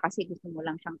mo ruta kasi gusto mo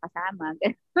lang siyang kasama.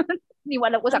 Hindi mo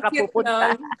alam kung saan ka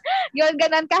pupunta. Yun,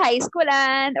 ganun ka high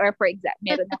schoolan. Or for example,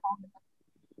 meron akong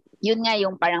yun nga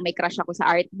yung parang may crush ako sa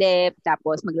art dep,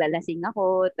 tapos maglalasing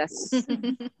ako, tapos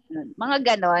mga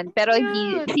ganon. Pero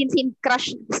since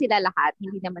crush sila lahat,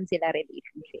 hindi naman sila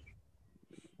relationship.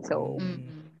 So,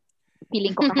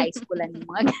 feeling ko ka-high schoolan yung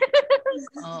mga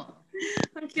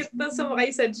Ang cute na sumakay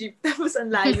sa jeep, tapos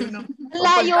ang layo nung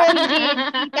layo,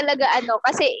 hindi talaga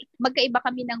kasi magkaiba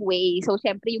kami ng way. So,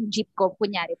 syempre yung jeep ko,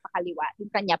 kunyari, pakaliwa, yung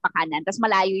kanya pakanan, tapos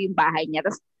malayo yung bahay niya,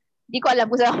 tapos di ko alam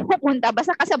kung saan pupunta.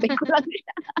 Basta kasabay ko lang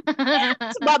siya.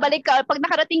 So, babalik ka. Pag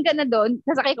nakarating ka na doon,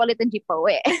 sasakay ko ulit ng jeep pa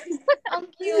uwi. Ang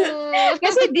cute.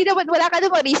 Kasi wala ka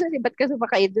naman reason ba't ka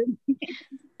sumakay doon.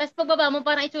 Tapos pagbaba mo,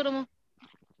 parang itsura mo.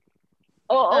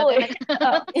 Oo.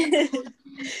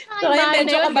 So, kaya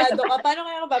medyo kabado ka. Paano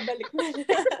kaya ka babalik mo?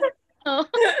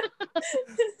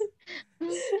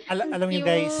 Alam niyo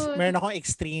guys, meron akong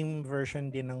extreme version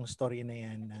din ng story na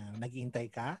yan na naghihintay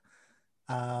ka.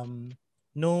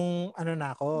 Nung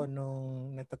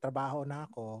nagtatrabaho na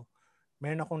ako,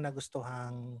 meron akong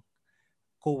nagustuhang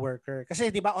co-worker.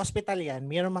 Kasi di ba hospital yan,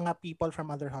 mayroong mga people from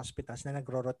other hospitals na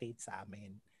nagro-rotate sa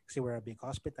amin. Kasi we're a big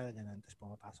hospital, ganun, tapos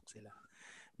pumapasok sila.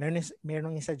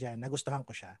 Meron isa dyan, nagustuhan ko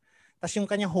siya. Tapos yung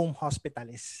kanyang home hospital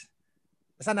is,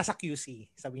 basta nasa QC.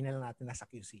 Sabihin na lang natin, nasa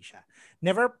QC siya.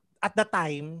 Never, at the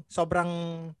time, sobrang,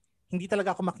 hindi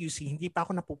talaga ako ma-QC. Hindi pa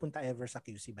ako napupunta ever sa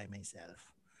QC by myself.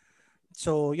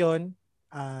 So, yun,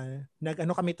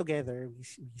 nag-ano kami together, we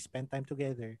spent time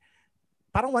together.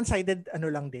 Parang one-sided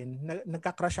lang din.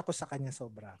 Nagka-crush ako sa kanya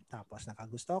sobra. Tapos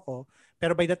nakagusto ako.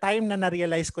 Pero by the time na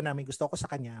na-realize ko na may gusto ako sa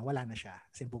kanya, wala na siya.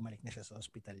 Kasi bumalik na siya sa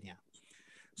hospital niya.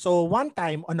 So one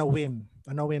time, on a whim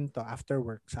to, after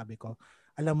work, sabi ko,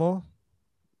 alam mo,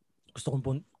 gusto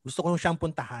ko siyang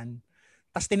puntahan.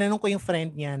 Tapos tinanong ko yung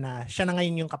friend niya na siya na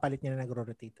ngayon yung kapalit niya na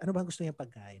nagro-rotate. Ano ba gusto niya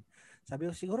pagkain? Sabi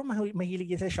ko, siguro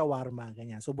mahilig yan sa shawarma.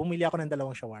 Ganyan. So bumili ako ng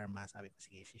 2 shawarma. Sabi ko,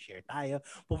 sige, share tayo.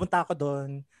 Pupunta ako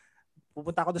doon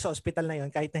sa ospital na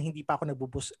yon kahit na hindi pa ako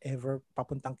nagbubus ever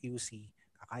papuntang QC.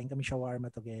 Kakain kami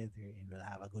shawarma together and we'll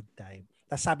have a good time.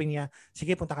 Tapos sabi niya,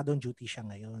 sige, punta ka doon, duty siya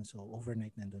ngayon. So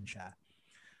overnight nandun siya.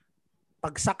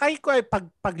 Pagsakay ko,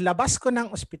 paglabas ko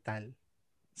ng ospital,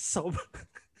 so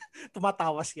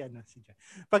tumatawa siya. No?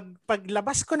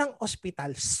 Paglabas ko ng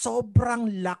ospital,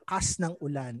 sobrang lakas ng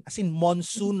ulan. As in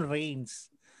monsoon rains.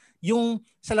 Yung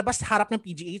sa labas harap ng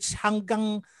PGH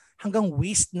hanggang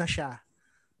waist na siya.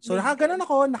 So ganun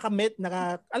ako,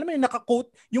 alam mo yun,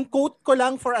 naka-coat. Yung coat ko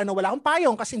lang for wala akong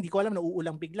payong kasi hindi ko alam na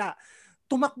uulang bigla.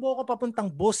 Tumakbo ako papuntang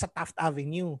bus sa Taft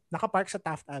Avenue. Nakapark sa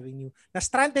Taft Avenue.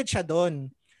 Na-stranded siya doon.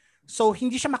 So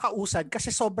hindi siya makausad kasi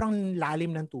sobrang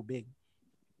lalim ng tubig.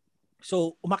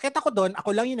 So umakyat ako doon, ako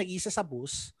lang yung nag-iisa sa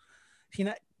bus.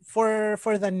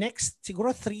 For the next siguro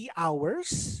 3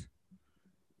 hours,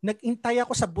 nag-intay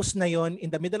ako sa bus na yon in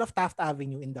the middle of Taft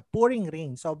Avenue in the pouring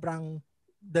rain. Sobrang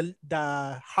the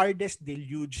hardest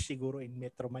deluge siguro in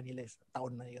Metro Manila sa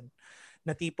taon na yun.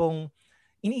 Na tipong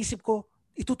iniisip ko,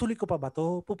 itutuloy ko pa ba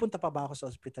to? Pupunta pa ba ako sa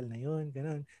hospital na yun?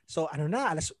 Ganun. So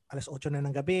alas 8 na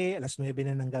ng gabi, alas 9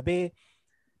 na ng gabi.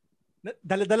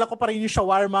 Dala-dala ko pa rin yung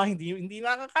shawarma, hindi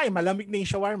nakakain, malamig na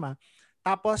yung shawarma.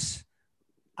 Tapos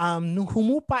nung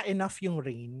humupa enough yung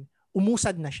rain,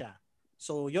 umusad na siya.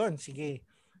 So yun, sige.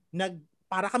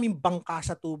 Para kaming bangka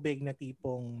sa tubig na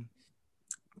tipong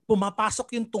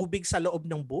pumapasok yung tubig sa loob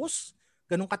ng bus.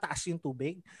 Ganun kataas yung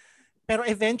tubig. Pero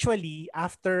eventually,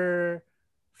 after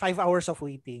 5 hours of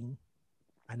waiting,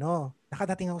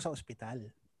 nakadating ako sa ospital.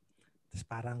 Tapos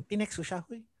parang tinext ko siya,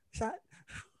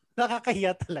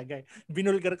 nakakahiya talaga.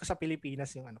 Binulgar ko sa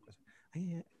Pilipinas yung ko.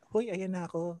 Ayan na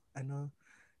ako.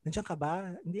 Nandiyan ka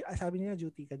ba? Hindi, sabi niya,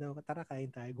 duty ka daw. Tara, kain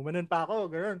tayo. Gumanon pa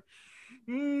ako. Ganun.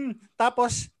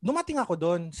 Tapos, dumating ako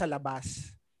doon sa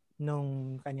labas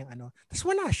nung kanyang Tapos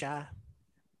wala siya.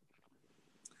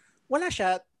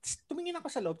 Tumingin ako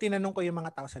sa loob, tinanong ko yung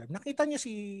mga tao sa loob. Nakita niya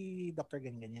si Dr.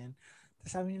 Ganyan.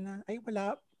 Tapos sabi niya, ay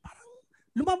wala, parang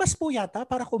lumabas po yata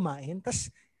para kumain.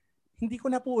 Tapos hindi ko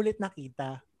na po ulit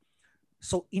nakita.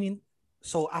 So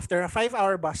after a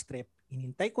 5-hour bus trip,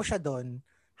 inintay ko siya doon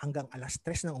hanggang alas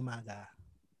 3 ng umaga.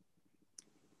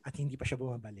 At hindi pa siya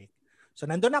bumabalik. So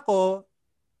nandun ako,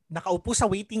 nakaupo sa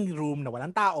waiting room na walang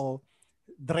tao,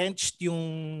 drenched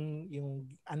yung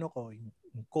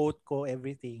coat ko,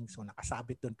 everything. So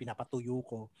nakasabit doon, pinapatuyo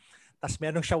ko. Tapos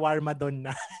merong shawarma doon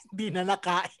na hindi na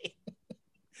nakain.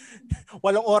 8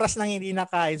 oras nang hindi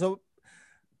nakain. So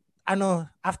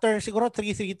after siguro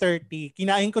 3:30,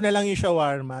 kinain ko na lang yung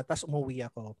shawarma, tapos umuwi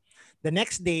ako. The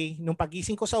next day, nung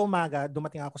pagising ko sa umaga,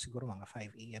 dumating ako siguro mga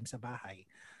 5 a.m. sa bahay.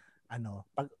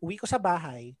 Pag uwi ko sa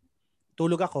bahay,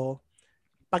 tulog ako.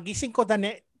 Pagising ko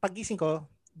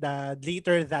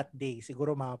later that day,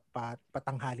 siguro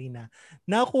patanghali na,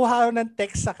 nakuha ng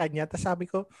text sa kanya. Tapos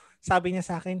sabi niya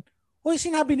sa akin, "Hoy,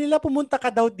 sinabi nila pumunta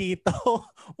ka daw dito."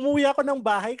 Umuwi ako ng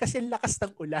bahay kasi ang lakas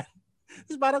ng ulan.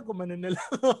 Tapos parang gumanon na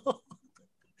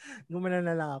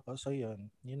lang ako. So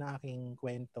yun ang aking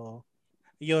kwento.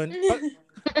 Yun.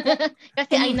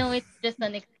 Kasi I know it's just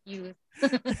an excuse.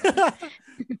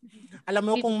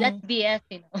 Alam mo kung that's BS,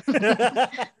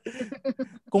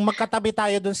 kung magkatabi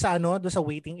tayo doon sa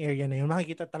waiting area na yun,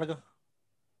 makikita talaga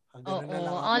Oo, na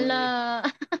lang ako. ala.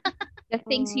 The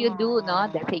things you do, no?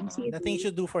 The things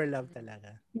you do for love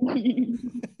talaga.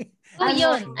 So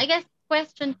yun, I guess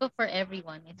question ko for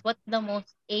everyone is what's the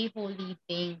most a-holy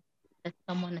thing that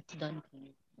someone has done to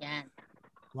you? Yan.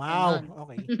 Wow,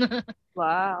 okay.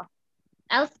 Wow.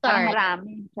 I'll start.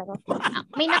 Marami.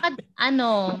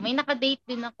 May naka-date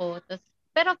din ako.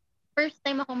 Pero first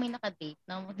time ako may naka-date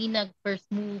na hindi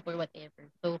nag-first move or whatever.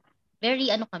 So,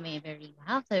 very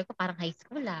wow. Sabi ko parang high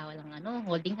school walang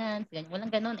holding hands, ganyan.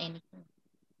 Walang ganon, anything.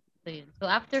 So, yun.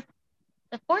 So, after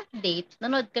the 4th date,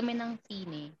 nanood kami ng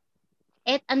sine.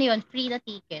 Free na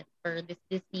ticket for this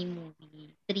Disney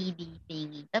movie, 3D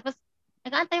thingy. Tapos,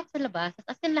 nag-aantay ako sa labas.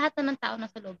 As in, lahat na ng tao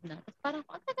nasa loob na. Tapos parang,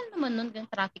 ang tagal naman nun, ganyan,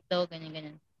 traffic daw,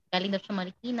 ganyan. Galing daw siya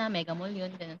Marikina, Mega Mall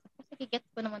yun, ganyan. Tapos, sige, gets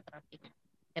ko naman traffic.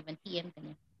 7 p.m.,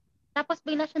 ganyan. Tapos,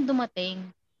 bigla siyang dumating.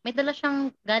 May dala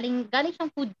siyang, galing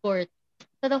siyang food court.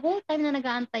 So, the whole time na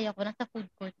nag-aantay ako, nasa food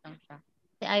court lang siya.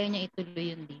 Kasi ayaw niya ituloy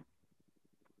yung date.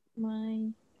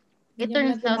 It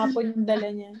turns out, yung dala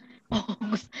niya.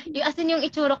 As in, yung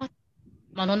itsura ko,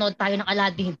 manonood tayo ng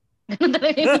Aladdin. Ganun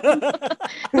talaga yun.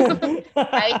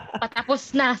 Kahit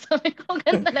patapos na. Sabi ko,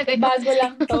 ganun talaga yun. Bago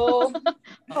lang to.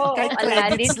 Kahit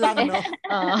credits lang, no?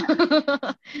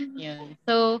 Yun.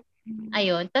 So,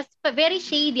 ayun. Tapos, very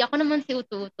shady. Ako naman si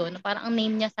Uto-Uto, na parang ang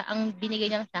name niya, ang binigay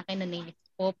niya sa akin na name is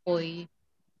Popoy.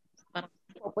 Parang,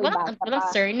 walang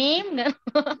surname.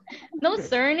 No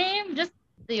surname. Just,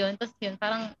 yun. Tapos yun,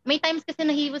 parang, may times kasi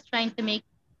na he was trying to make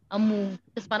a move.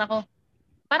 Tapos parang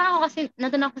ako kasi,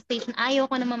 nandun ako sa station, ayaw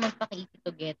ko naman magpaka-easy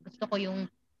to get. Gusto ko yung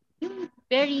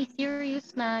very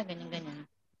serious na, ganyan.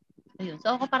 So, yun.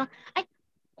 So, ako parang,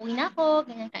 uwi na ako,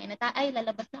 ganyan, kain na tayo,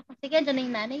 lalabas na ako. Sige, dyan na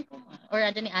yung nanay ko. Or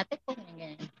dyan yung ate ko,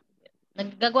 ganyan.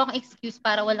 Naggagawa akong excuse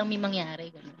para walang may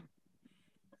mangyari, ganyan.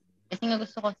 Kasi nga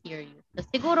gusto ko serious. So,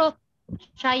 siguro, hindi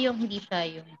siya yung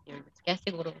serious. Kaya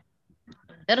siguro,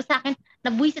 pero sa akin,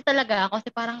 nabwisit talaga ako kasi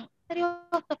parang,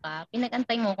 seryoso ka,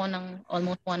 pinag-antay mo ko ng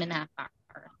almost 1.5 hours.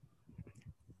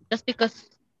 Just because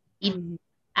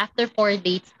after 4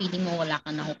 dates, feeling mo wala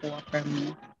kang nakukuha from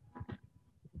me.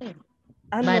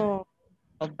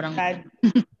 Sobrang bad.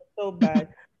 So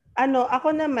bad.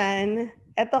 Ako naman,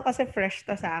 eto kasi fresh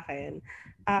to sa akin.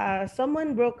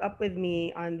 Someone broke up with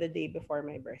me on the day before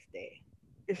my birthday.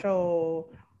 So,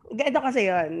 ito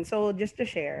kasi yun. So, just to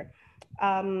share,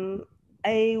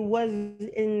 I was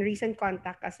in recent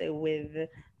contact kasi with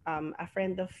a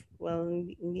friend of, well,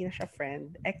 hindi na siya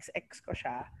friend, ex ko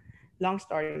siya. Long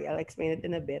story, I'll explain it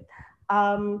in a bit.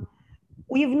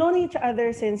 We've known each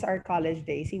other since our college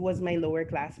days. He was my lower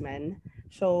classman.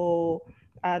 So,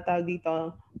 tawag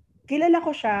dito, kilala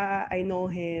ko siya, I know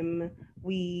him,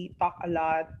 we talk a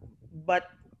lot, but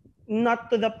not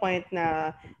to the point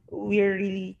na we're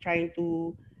really trying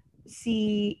to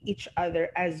see each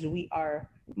other as we are.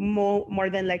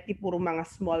 More than likely, puro mga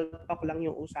small talk lang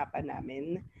yung usapan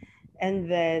namin. And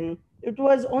then, it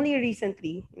was only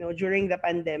recently, during the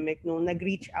pandemic, nung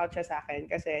nag-reach out siya sa akin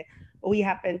kasi we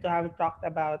happened to have talked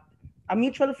about a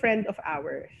mutual friend of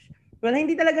ours. Well,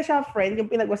 hindi talaga siya friend, yung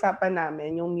pinag-usapan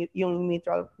namin, yung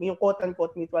mutual, yung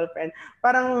quote-unquote mutual friend.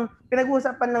 Parang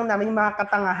pinag-usapan lang namin yung mga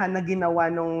katangahan na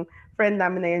ginawa nung friend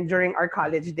namin na yun during our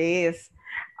college days.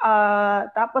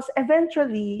 Tapos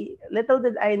eventually, little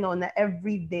did I know na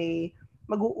every day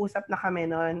mag-uusap na kami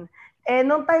noon.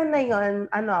 Nung time na yun,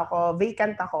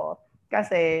 vacant ako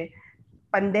kasi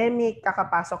pandemic,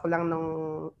 kakapasok lang ng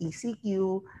ECQ.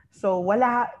 So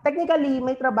technically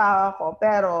may trabaho ako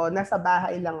pero nasa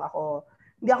bahay lang ako.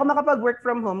 Hindi ako makapag-work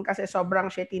from home kasi sobrang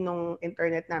shitty nung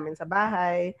internet namin sa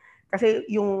bahay. Kasi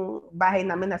yung bahay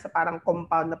namin nasa parang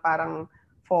compound na parang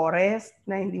forest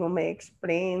na hindi mo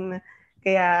ma-explain.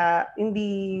 Kaya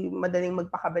hindi madaling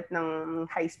magpakabit ng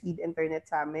high-speed internet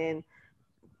sa amin.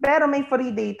 Pero may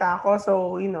free data ako, so,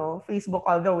 Facebook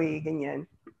all the way, ganyan.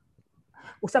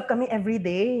 Usap kami every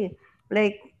day.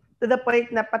 Like, to the point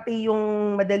na pati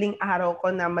yung madaling araw ko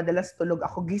na madalas tulog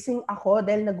ako, gising ako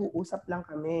dahil nag-uusap lang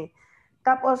kami.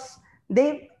 Tapos,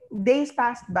 days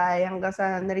passed by hanggang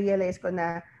sa na-realize ko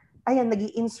na,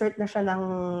 nag-i-insert na siya ng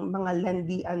mga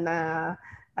landian na,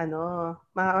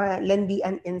 mga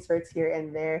landian inserts here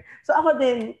and there. So ako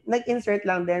din, nag-insert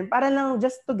lang din para lang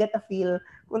just to get a feel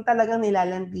kung talagang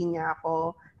nilalandi niya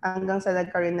ako hanggang sa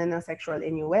nagkaroon na ng sexual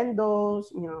innuendos,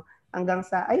 hanggang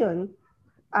sa,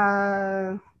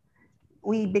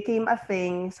 we became a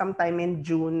thing sometime in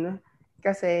June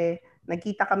kasi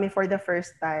nagkita kami for the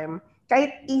first time.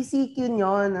 Kahit ECQ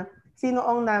nyon,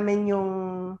 sinuong namin yung,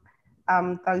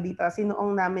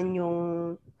 sinuong namin yung,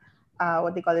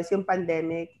 yung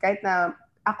pandemic. Kahit na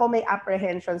ako may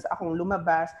apprehensions akong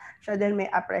lumabas, siya din may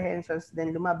apprehensions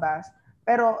din lumabas.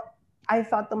 Pero I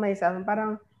thought to myself,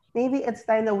 parang maybe it's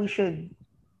time that we should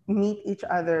meet each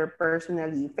other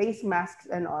personally, face masks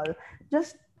and all,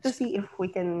 just to see if we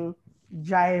can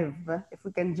jive, if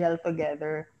we can gel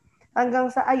together.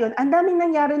 Hanggang sa, ang daming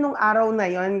nangyari nung araw na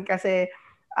yon kasi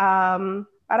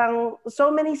parang so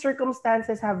many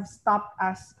circumstances have stopped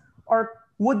us or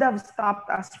would have stopped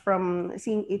us from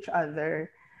seeing each other.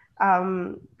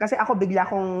 Kasi ako bigla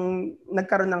kong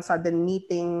nagkaroon ng sudden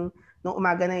meeting nung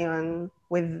umaga na yon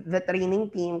with the training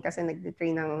team kasi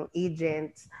nag-train ng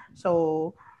agents.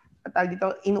 So,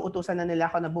 dito, inuutusan na nila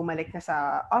ako na bumalik na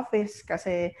sa office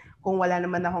kasi kung wala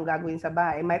naman akong gagawin sa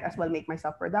bahay, might as well make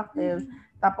myself productive.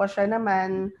 Tapos siya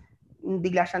naman,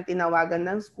 bigla siyang tinawagan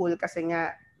ng school kasi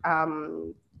nga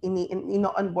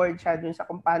ino-onboard siya dun sa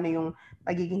kung paano yung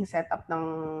magiging setup ng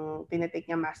tinitake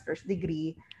niya master's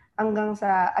degree. Hanggang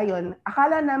sa, ayun,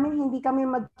 akala namin hindi kami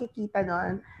magkikita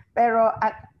noon. Pero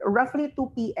at roughly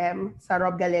 2 p.m. sa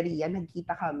Rob Galleria,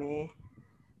 nagkita kami.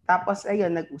 Tapos,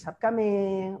 ayun, nag-usap kami,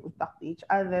 we talk to each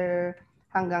other,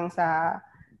 hanggang sa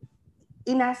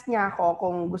inas niya ako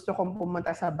kung gusto kong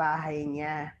pumunta sa bahay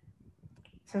niya.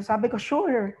 So sabi ko,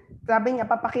 sure. Sabi niya,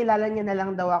 papakilala niya na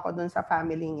lang daw ako dun sa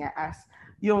family niya as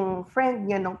yung friend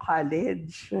niya nung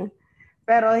college.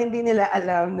 Pero hindi nila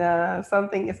alam na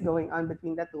something is going on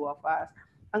between the two of us.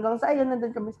 Hanggang sa ayun,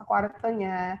 nandun kami sa kwarto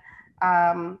niya.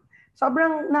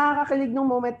 Sobrang nakakakilig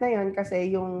nung moment na yun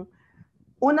kasi yung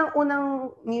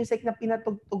unang-unang music na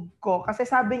pinatugtog ko, kasi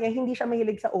sabi niya, hindi siya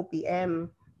mahilig sa OPM.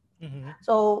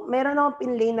 So, meron akong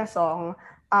pinlay na song.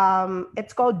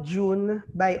 It's called June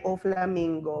by O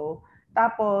Flamingo.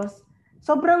 Tapos,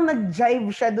 sobrang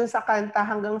nag-jive siya dun sa kanta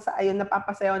hanggang sa ayun,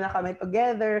 napapasayaw na kami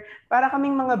together. Para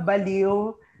kaming mga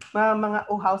baliw, mga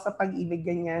uhaw sa pag-ibig,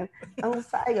 ganyan. Hanggang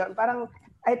sa ayun, parang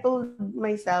I told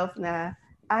myself na,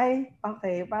 ay,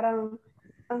 okay, parang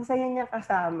ang saya niya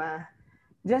kasama.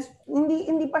 Just,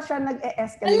 hindi pa siya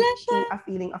nag-e-escalate to a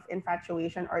feeling of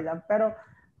infatuation or love. Pero,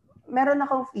 meron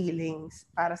akong feelings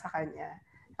para sa kanya.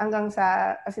 Hanggang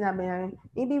sa, sinabi niya,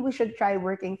 maybe we should try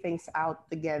working things out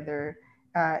together.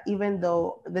 Even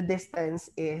though the distance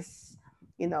is,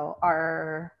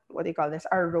 our, what do you call this,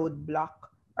 our roadblock,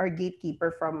 our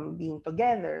gatekeeper from being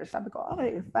together. Sabi ko,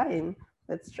 okay, fine.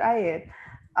 Let's try it.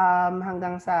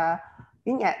 Hanggang sa,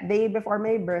 yun nga, day before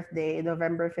my birthday,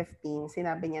 November 15,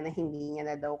 sinabi niya na hindi niya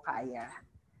na daw kaya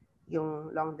yung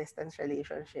long distance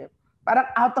relationship. Parang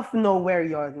out of nowhere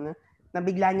yon, na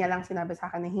bigla niya lang sinabi sa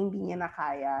akin na hindi niya na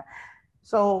kaya.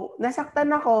 So, nasaktan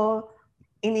ako,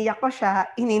 iniyak ko siya,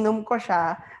 ininom ko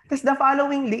siya. Tapos the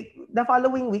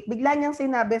following week, bigla niyang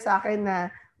sinabi sa akin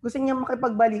na gusto niya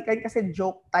makipagbalikan kasi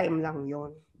joke time lang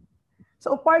yon.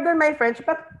 So, pardon my French,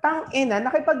 but tang-ina,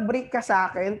 nakipag-break ka sa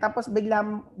akin, tapos bigla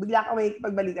ka may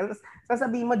pagbalikan, tapos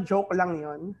sasabihin mo, joke lang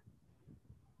yon.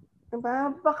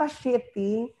 Diba? Baka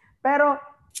shitty. Pero,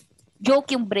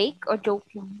 joke yung break o joke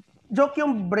yung? Joke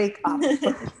yung break up.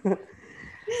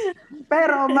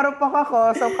 Pero, marupok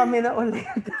ako, so kami na ulit.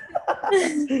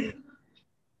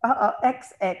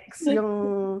 XX yung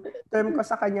term ko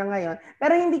sa kanya ngayon.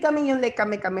 Pero hindi kami yung like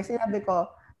kami. Sinabi ko,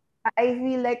 I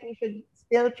feel like we should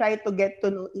still try to get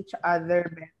to know each other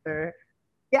better.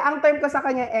 Kaya ang term ko sa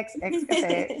kanya XX kasi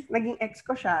naging ex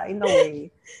ko siya in a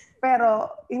way.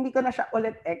 Pero hindi ko na siya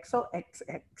ulit ex, so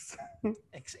XX.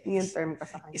 XX. Yung term ko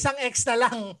sa kanya. Isang X na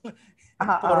lang.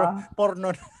 Porno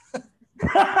na.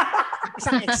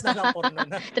 Isang X na lang, porno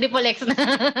na. Triple X na.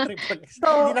 Triple X. So,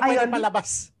 hindi na pwede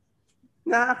palabas.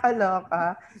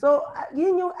 Nakakaloka. So,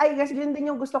 I guess yun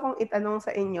din yung gusto kong itanong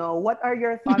sa inyo. What are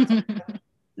your thoughts on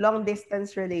long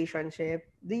distance relationship?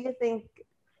 Do you think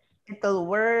it'll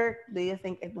work? Do you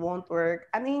think it won't work?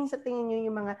 Ano yung sa tingin nyo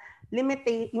yung mga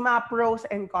yung mga pros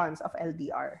and cons of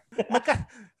LDR?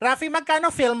 Rafi,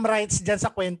 magkano film rights dyan sa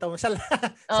kwento mo? Sa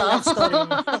love story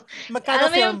mo?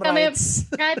 Magkano film rights?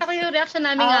 Kahit ako yung reaction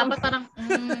namin nga, parang,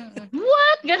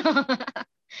 what? Gano'n.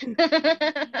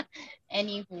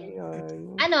 Anywho.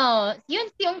 Yun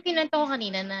yung kinento ko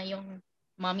kanina na yung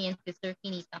mommy and sister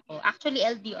kinita ko. Actually,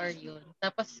 LDR yun.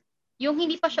 Tapos, yung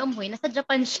hindi pa siya umuwi, nasa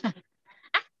Japan siya.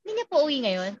 Hindi niya po uwi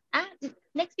ngayon.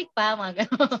 Next week pa, mga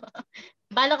gano'n.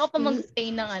 Bala ko pa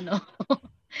mag-stay ng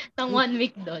ng 1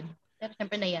 week doon. Pero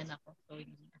syempre nayan ako. So,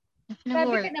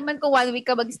 sabi ka naman kung 1 week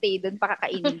ka mag-stay doon,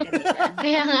 pakakainin ka nila.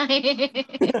 Kaya nga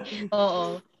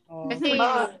Oo. Kasi,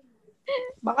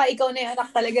 baka ikaw na yung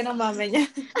anak talaga ng mama niya.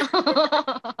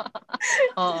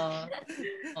 Oo.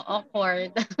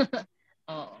 Awkward.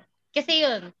 Oo. Kasi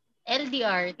yun,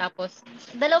 LDR, tapos,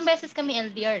 2 beses kami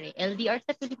LDR eh. LDR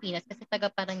sa Pilipinas kasi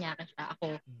taga Parañaque siya.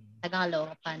 Ako, taga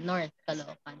Caloocan, North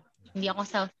Caloocan. Hindi ako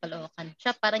South Caloocan.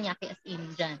 Siya Parañaque as in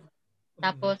dyan.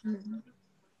 Tapos,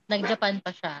 nag-Japan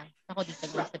pa siya. Ako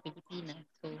dito sa Pilipinas.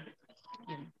 So,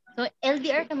 yun. So,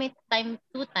 LDR kami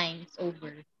 2 times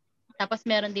over. Tapos,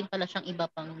 meron din pala siyang iba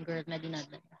pang girl na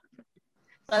dinadala.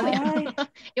 So,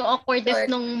 yung awkwardness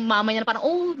nung mama niya, parang,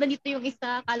 nandito yung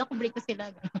isa. Kala ko break ko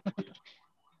sila.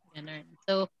 Ganun.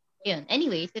 So, yun.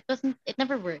 Anyways, it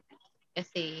never worked.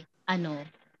 Kasi,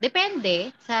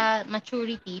 depende sa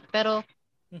maturity. Pero,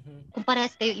 kung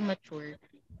parehas kayo immature,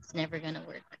 it's never gonna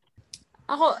work.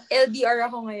 Ako, LDR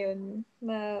ako ngayon.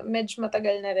 Medyo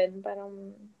matagal na rin.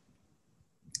 Parang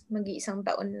mag-iisang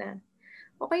taon na.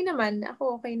 Okay naman.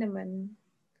 Ako okay naman.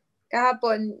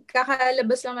 Kahapon,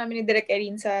 kakalabas lang namin ni Direk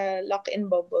Erin sa Lock and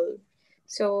Bubble.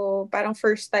 So, parang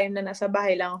first time na nasa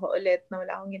bahay lang ako ulit na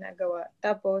wala akong ginagawa.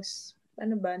 Tapos,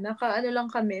 naka-ano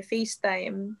lang kami,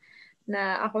 FaceTime,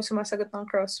 na ako sumasagot ng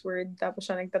crossword, tapos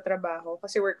siya nagtatrabaho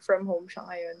kasi work from home siya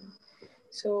ngayon.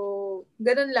 So,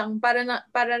 ganun lang.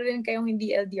 Para rin kayong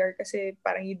hindi LDR kasi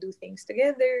parang you do things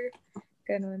together.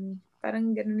 Ganun.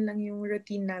 Parang ganun lang yung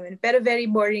routine namin. Pero very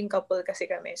boring couple kasi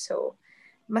kami. So,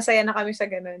 masaya na kami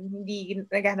sa ganun. Hindi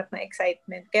naghanap ng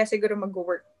excitement. Kaya siguro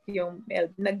nag-work yung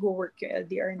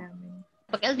LDR namin.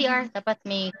 Pag LDR, dapat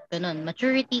may ganun,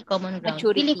 maturity, common ground.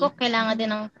 Maturity. Feeling ko kailangan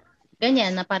din ng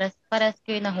ganyan na para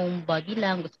kayo na homebody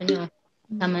lang, gusto nyo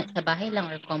sa bahay lang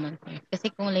or common sense.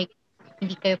 Kasi kung like,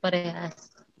 hindi kayo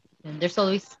parehas, there's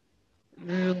always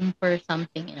room for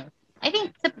something else. I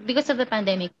think because of the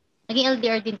pandemic, naging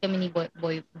LDR din kami ni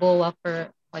Boa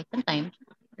for quite some time.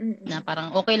 Na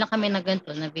parang okay lang kami na ganito,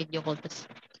 na video call. Tapos,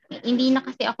 hindi na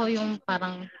kasi ako yung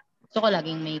parang gusto ko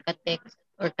laging may ka-text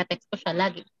or ka-text ko siya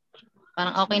lagi.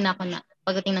 Parang okay na ako na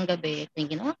pagdating ng gabi,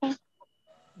 thinking, okay,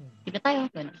 di ba tayo?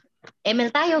 Ganun. ML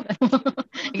tayo.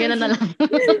 Ganun na lang.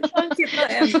 Ang cute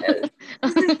ng ML.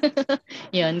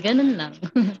 Yun, ganun lang.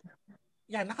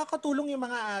 Yeah, nakakatulong yung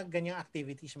mga ganyang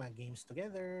activities, mga games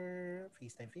together,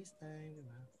 FaceTime,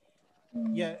 diba?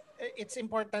 Yeah, it's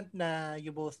important na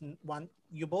you both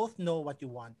know what you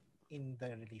want in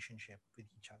the relationship with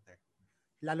each other.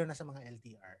 Lalo na sa mga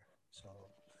LDR. So,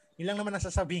 yun lang naman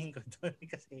nasasabihin ko doon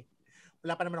kasi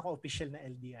wala pa naman ako official na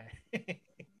LDR.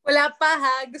 Wala pa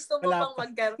ha? Gusto mo pang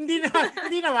magkaroon?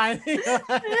 Hindi naman.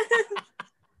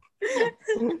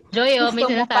 Joy, may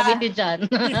sinasabi si John.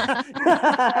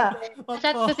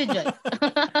 Chat ko si Joy.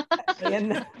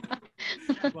 Ayan na.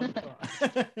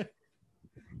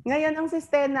 Ngayon, ang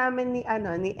system namin ni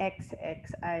XX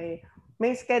ay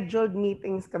may scheduled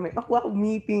meetings kami.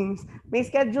 Meetings. May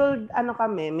scheduled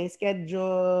may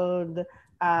scheduled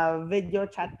video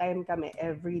chat time kami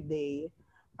every day.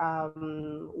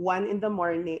 1 in the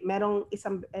morning. Merong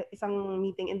isang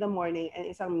meeting in the morning and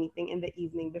isang meeting in the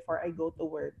evening before I go to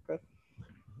work.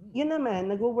 Yun naman,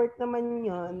 nag-work naman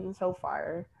yun so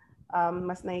far.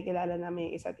 Mas nakikilala namin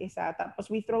yung isa't isa.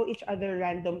 Tapos we throw each other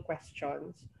random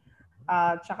questions.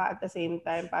 Tsaka at the same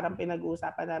time, parang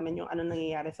pinag-uusapan namin yung ano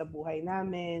nangyayari sa buhay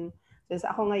namin. Since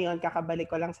ako ngayon,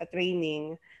 kakabalik ko lang sa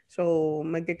training. So,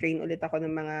 mag-train ulit ako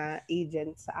ng mga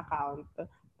agents sa account.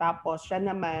 Tapos, siya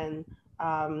naman,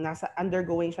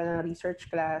 undergoing siya ng research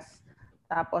class.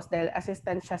 Tapos, dahil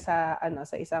assistant siya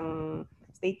sa isang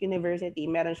state university,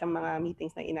 meron siyang mga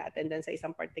meetings na ina-attendan sa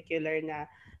isang particular na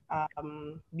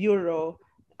bureau.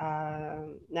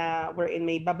 Na wherein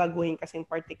may babaguhin kasing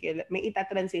particular, may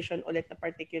ita-transition ulit na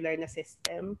particular na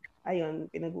system.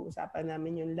 Ayun, pinag-uusapan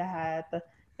namin yung lahat.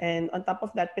 And on top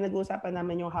of that, pinag-uusapan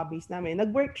namin yung hobbies namin.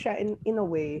 Nag-work siya in a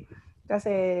way.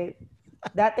 Kasi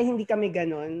dati hindi kami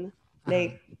ganun.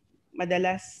 Like,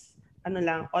 madalas,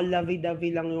 all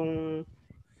lovey-dovey lang yung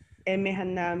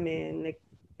emehan namin. Like,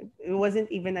 it wasn't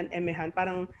even an emehan.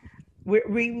 Parang,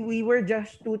 we were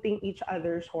just tooting each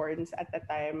other's horns at the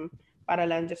time. Para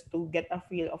lang just to get a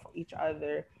feel of each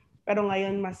other. Pero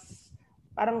ngayon mas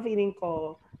parang feeling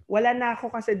ko wala na ako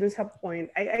kasi dun sa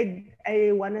point.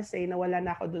 I wanna say na wala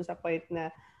na ako dun sa point na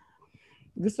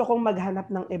gusto kong maghanap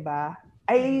ng iba.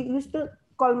 I used to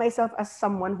call myself as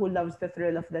someone who loves the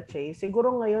thrill of the chase.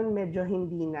 Siguro ngayon medyo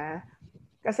hindi na.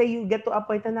 Kasi you get to a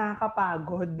point na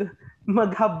nakakapagod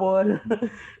maghabol,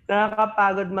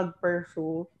 nakakapagod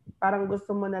mag-pursue. Parang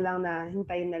gusto mo na lang na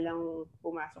hintayin na lang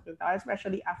pumasok yung tao.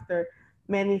 Especially after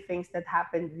many things that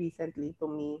happened recently to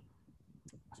me.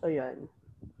 So, yun.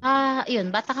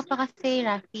 Yun. Bata ka pa kasi,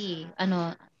 Rafi.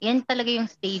 Yan talaga yung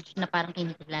stage na parang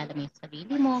kinikilala mo yung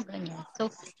sarili mo, ganyan.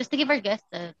 So, just to give our guest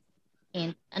a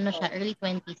hint, early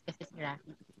 20s kasi si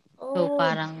Rafi. So,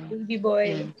 parang, baby boy.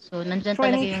 Yun. So, nandyan 23.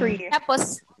 talaga yung...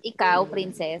 Tapos, ikaw,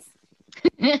 princess.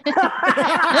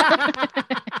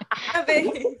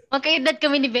 Magkaedad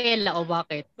kami ni Bella. O,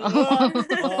 bakit?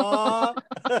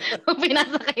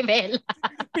 Pinasa kay Bella.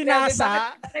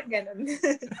 Pinasa? Bakit ganun?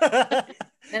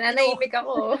 Nananahimik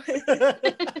ako.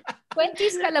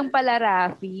 20s ka lang pala,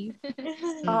 Rafi.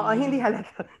 Oo, hindi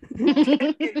halata.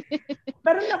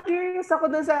 Pero na-curious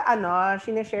ako dun sa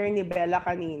sinashare ni Bella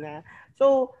kanina.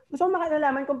 So, gusto ko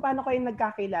makilalaman kung paano kayo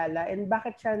nagkakilala and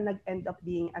bakit siya nag-end up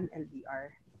being an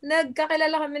LDR.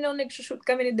 Nagkakilala kami nung nag-shoot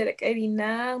kami ni Direk Erin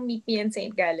ng Meet Me in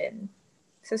St. Gallen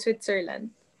sa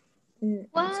Switzerland.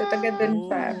 Wow! So, taga doon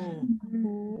pa.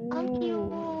 Ang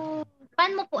cute. Paano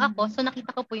Fan mo po ako, so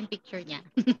nakita ko po yung picture niya.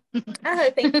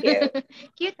 Thank you.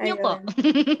 Cute niyo po.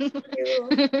 Thank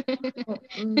you.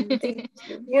 Thank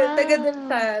you. Yung taga dun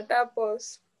siya.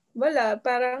 Tapos, wala,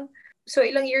 parang, so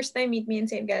ilang years na meet me and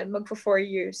Saint Gallen, magpo 4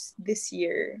 years this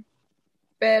year.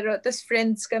 Pero, tas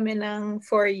friends kami ng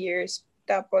 4 years.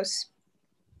 Tapos,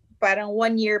 parang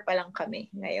 1 year pa lang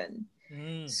kami ngayon.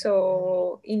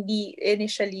 So,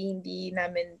 initially, hindi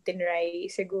namin tinry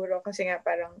siguro kasi nga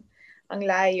parang ang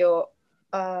layo.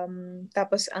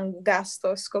 Tapos, ang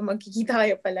gastos kung magkikita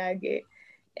kayo palagi.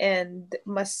 And,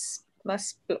 mas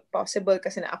possible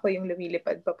kasi na ako yung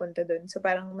lumilipad papunta doon. So,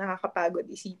 parang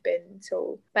nakakapagod isipin.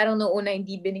 So, parang noong una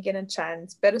hindi binigyan ng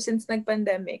chance. Pero since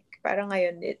nag-pandemic, parang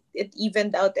ngayon, it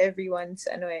evened out everyone's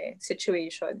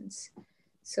situations.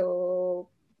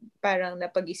 So, parang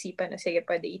napag-isipan na sige,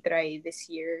 pwede i-try this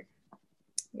year.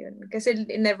 Yun. Kasi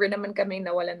never naman kami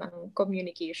nawalan ng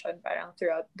communication parang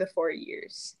throughout the 4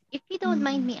 years. If you don't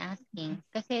mind me asking,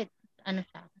 kasi ano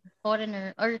siya,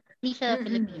 foreigner, or hindi siya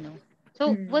Filipino.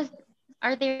 So,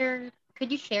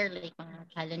 could you share like mga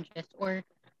challenges or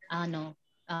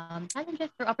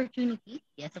challenges or opportunities?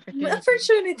 Yes,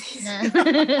 opportunities.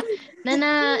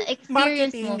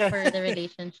 Na-experience mo for the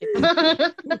relationship.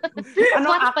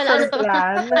 Action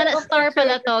plan? Star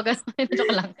pala to.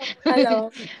 Joke lang.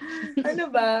 Ano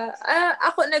ba?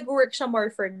 Ako nag-work siya more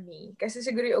for me. Kasi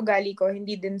siguro yung ugali ko,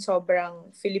 hindi din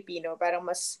sobrang Filipino. Parang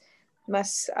mas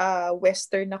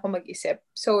Western ako mag-isip.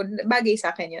 So, bagay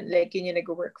sa akin yun. Like, yun yung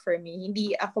nag-work for me.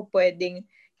 Hindi ako pwedeng,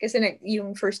 kasi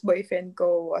yung first boyfriend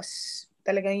ko was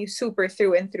talagang yung super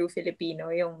through and through Filipino.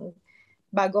 Yung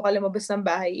bago ka lumabas ng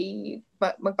bahay,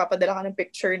 magpapadala ka ng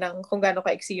picture ng kung gaano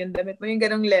kaiksi yung damit mo. Yung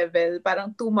ganong level,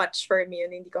 parang too much for me yun.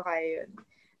 Hindi ko kaya yun.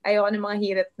 Ayoko ng mga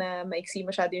hirat na maiksi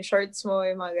masyado yung shorts mo,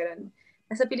 yung mga ganon.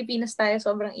 Nasa Pilipinas tayo,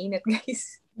 sobrang init,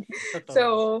 guys.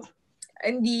 So,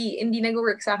 hindi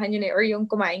nag-work sa akin yun or yung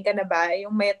kumain ka na ba,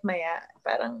 yung mayat-maya,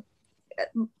 parang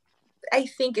I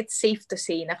think it's safe to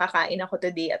say nakakain ako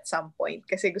today at some point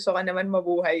kasi gusto ka naman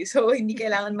mabuhay. So, hindi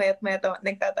kailangan mayat-maya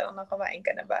nagtatanong ng kumain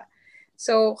ka na ba.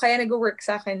 So, kaya nag-work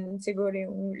sa akin siguro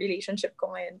yung relationship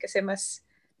ko ngayon kasi mas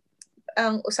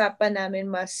ang usapan namin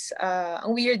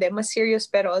ang weird mas serious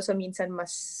pero also minsan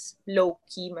mas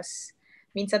low-key,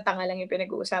 minsan tanga lang yung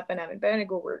pinag-uusapan namin pero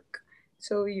nag-work.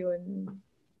 So, yun.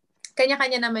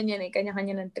 Kanya-kanya naman yan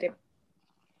kanya-kanya ng trip.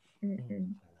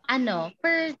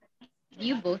 For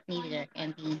you both neither,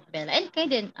 and Bella, and kayo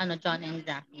din, John and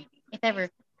Jackie, if ever,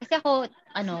 kasi ako,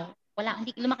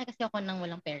 lumaki kasi ako ng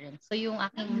walang parents. So, yung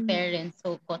aking parents,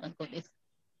 so, quote-unquote, is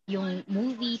yung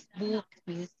movies, books,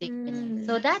 music, ganyan.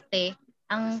 So, dati,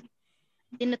 ang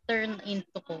tinaturn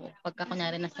into ko, pagka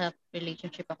kunyari nasa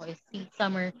relationship ako, is si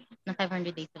Summer ng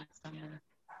 500 Days of Summer.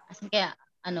 As in, kaya,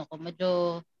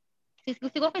 medyo,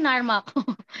 siguro kinarma ako.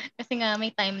 Kasi nga,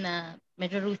 may time na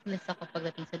medyo ruthless ako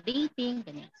pagdating sa dating,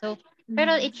 ganyan. So,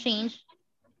 pero it changed.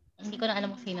 Hindi ko na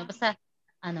alam kung sino. Basta,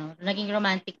 naging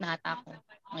romantic na ata ako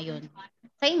ngayon.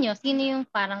 Sa inyo, sino yung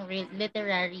parang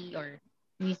literary or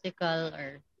musical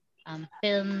or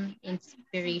film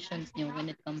inspirations nyo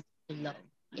when it comes to love?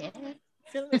 Yes?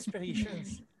 Film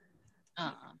inspirations?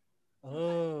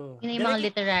 Sino yung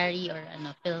mga literary or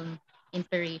film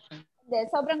inspirations?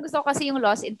 Sobrang gusto ko kasi yung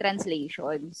Lost in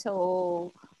Translation.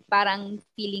 So, parang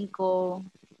feeling ko,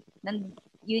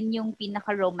 yun yung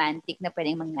pinaka-romantic na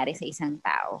pwedeng mangyari sa isang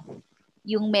tao.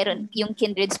 Yung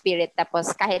kindred spirit,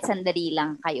 tapos kahit sandali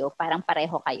lang kayo, parang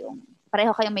pareho kayong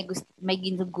may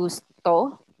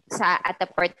gusto at a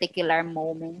particular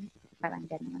moment. Parang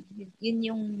gano'n. Yun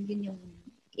yung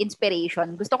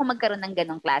inspiration. Gusto ko magkaroon ng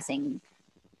ganong klaseng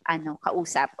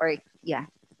kausap or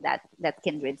that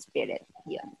kindred spirit.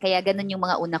 Yun. Kaya ganun yung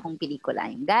mga una kong pelikula.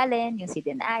 Yung Galen, yung si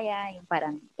Denaya, yung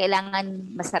parang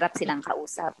kailangan masarap silang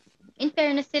kausap. In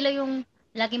fairness, sila yung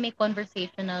lagi may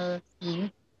conversational scene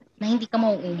na hindi ka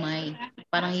mauumay.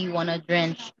 Parang you wanna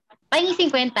drench. Pahingi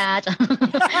 50.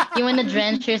 You wanna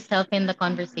drench yourself in the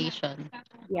conversation.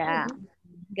 Yeah.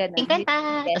 Ganun.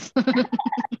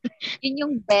 50. Yun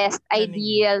yung best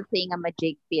ideal thing a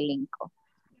majig feeling ko.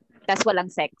 Tas walang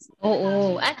sex.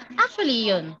 Oo. Actually,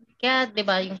 yun. Kaya, di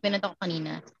ba, yung pinunta ko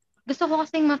kanina, gusto ko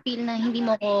kasing ma-feel na hindi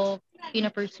mo ko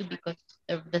pinapursue because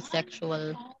of the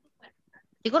sexual.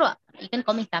 Siguro, you can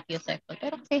call me sapiosexual.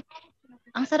 Pero kasi,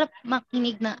 ang sarap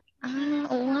makinig na,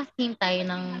 oo nga, same tayo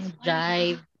ng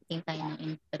drive, same tayo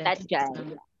ng interest. That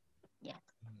drive. Yeah.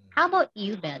 How about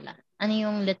you, Bella? Ano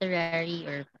yung literary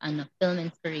or film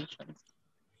inspirations?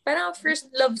 Parang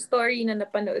first love story na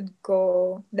napanood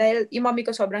ko, dahil yung mami ko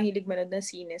sobrang hilig manood ng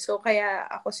sine. So, kaya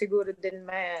ako siguro din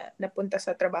napunta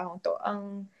sa trabahong to.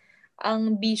 Ang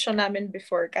bisyo namin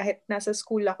before, kahit nasa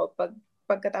school ako, pag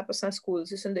pagkatapos ng school,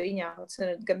 susunduin niya ako.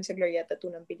 Sunod kami sa Glorieta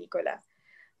 2 ng pelikula.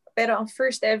 Pero ang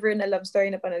first ever na love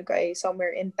story na panood ko ay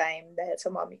Somewhere in Time dahil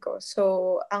sa mommy ko.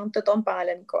 So, ang totoong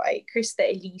pangalan ko ay Krista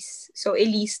Elise. So,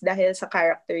 Elise dahil sa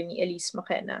character ni Elise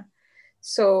McKenna.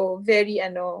 So, very,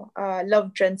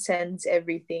 love transcends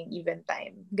everything, even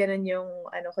time. Ganun yung,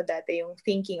 ko dati, yung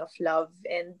thinking of love.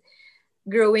 And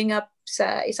growing up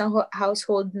sa isang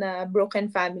household na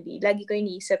broken family, lagi ko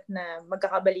iniisip na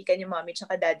magkakabalikan yung mommy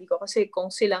tsaka daddy ko kasi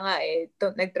kung sila nga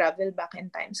nag-travel back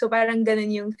in time. So parang ganun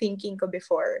yung thinking ko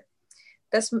before.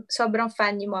 Tapos sobrang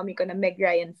fan yung mommy ko na Meg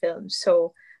Ryan films.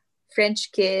 So French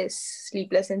Kiss,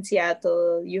 Sleepless in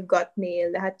Seattle, You've Got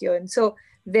Mail, lahat yun. So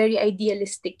very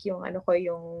idealistic yung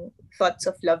yung thoughts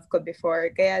of love ko before.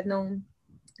 Kaya nung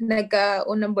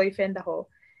nagka-unang boyfriend ako,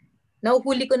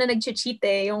 nahuhuli ko na nag-cheat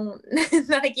yung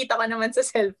nakikita ko naman sa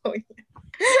cellphone niya.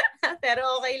 Pero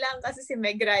okay lang kasi si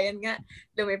Meg Ryan nga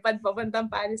lumipad papuntang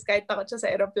Paris kahit takot siya sa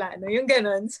aeroplano. Yung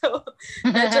ganun. So,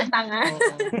 medyo tanga.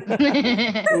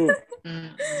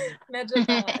 Medyo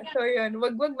tanga. So, yun.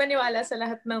 Wag maniwala sa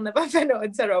lahat ng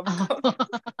napapanood sa rom-com.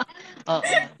 Oo.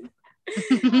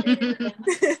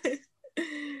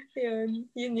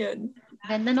 Yun.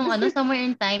 Ganda nung Somewhere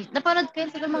in Time. Napanood ko yun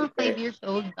sila mga 5 years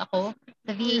old ako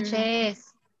sa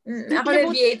VHS. Ako rin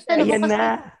VHS. Ayan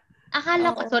na.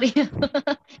 Akala ko, sorry.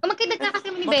 Magkaidag ka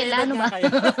kasi ni Bella, ano ba?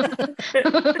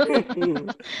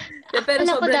 Pero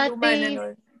sobrang luma na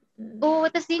nun. Oo,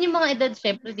 tapos yun yung mga edad,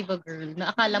 syempre, di ba, girl?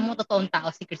 Na akala mo totoong tao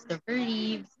si Christopher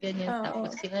Reeves, ganyan.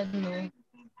 Tapos si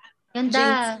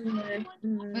Ganda.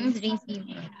 Jane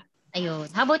Seymour.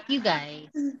 Ayun. How about you guys?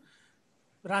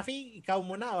 Rafi, ikaw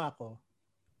muna o ako?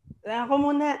 Ako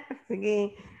muna.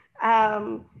 Sige.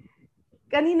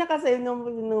 Kanina kasi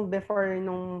nung before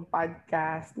nung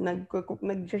podcast,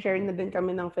 nag-share na din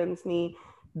kami ng films ni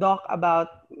Doc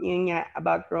about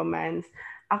romance.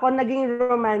 Ako naging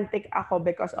romantic ako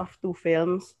because of 2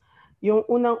 films. Yung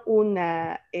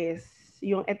unang-una is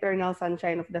yung Eternal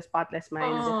Sunshine of the Spotless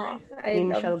Mind ni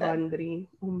Michel Gondry.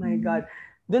 Oh my God.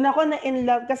 Doon ako na in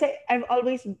love kasi I've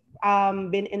always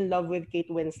been in love with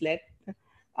Kate Winslet.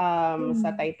 Sa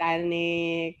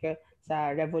Titanic,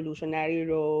 sa Revolutionary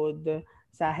Road,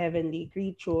 sa Heavenly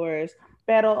Creatures.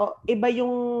 Pero iba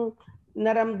yung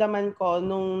naramdaman ko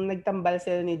nung nagtambal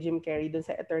sila ni Jim Carrey dun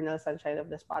sa Eternal Sunshine of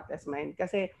the Spotless Mind.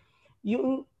 Kasi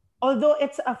although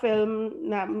it's a film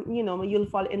na, you'll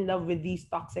fall in love with these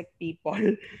toxic people,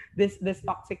 this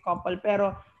toxic couple,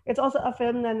 pero it's also a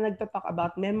film na nagtatalk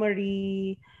about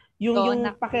memory, yung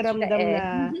pakiramdam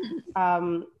na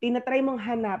tinatry mong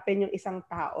hanapin yung isang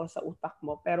tao sa utak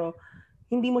mo, pero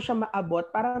hindi mo siya maabot.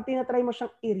 Parang tinatry mo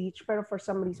siyang i-reach, pero for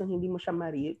some reason, hindi mo siya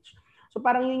ma-reach. So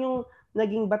parang yun yung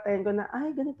naging batayan ko na,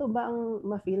 ganito ba ang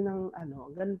ma-feel ng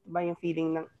ganito ba yung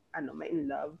feeling ng ma-in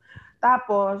love.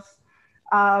 Tapos,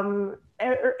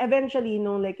 eventually,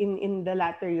 in the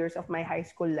latter years of my high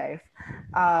school life,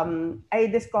 I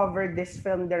discovered this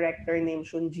film director named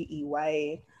Shunji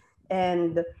Iwai.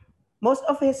 And most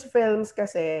of his films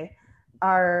kasi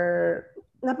are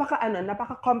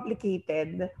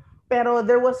napaka-complicated. Pero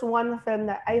there was one film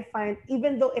that I find,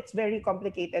 even though it's very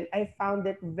complicated, I found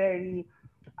it very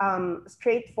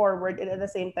straightforward and at the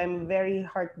same time very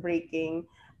heartbreaking.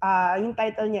 Yung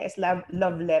title niya is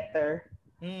Love Letter.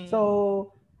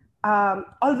 So,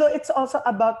 although it's also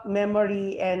about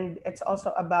memory and it's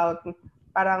also about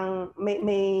parang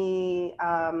may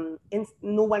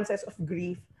nuances of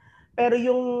grief, pero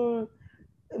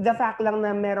the fact lang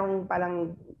na merong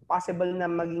parang possible na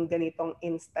maging ganitong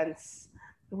instance,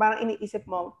 parang iniisip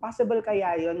mo, possible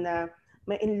kaya yon na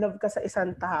may in love ka sa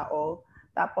isang tao,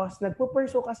 tapos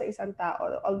nagpupursue ka sa isang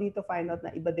tao, only to find out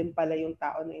na iba din pala yung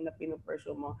tao na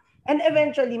pinupursue mo. And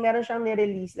eventually, meron siyang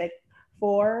nirelease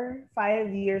 4-5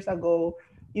 years ago,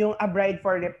 yung A Bride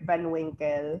for Rip Van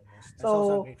Winkle.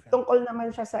 So, tungkol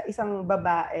naman siya sa isang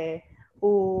babae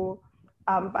who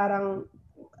parang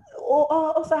who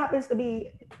also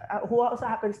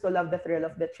happens to love the thrill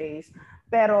of the chase.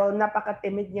 Pero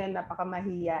napaka-timid niya,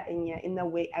 napaka-mahiyain niya, in a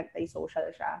way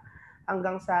anti-social siya.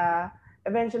 Hanggang sa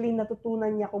eventually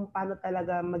natutunan niya kung paano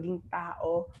talaga maging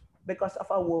tao because of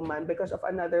a woman, because of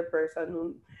another person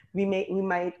who we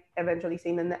might eventually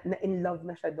say na in love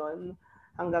na siya doon.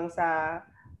 Hanggang sa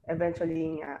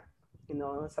eventually nga,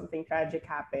 something tragic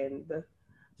happened.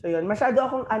 So yun, masyado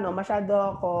akong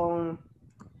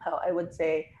how I would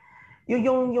say,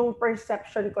 yung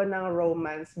perception ko ng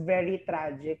romance, very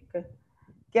tragic.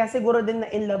 Kaya siguro din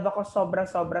na in love ako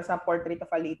sobra-sobra sa Portrait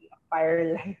of a Lady of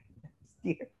Firelight last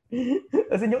year.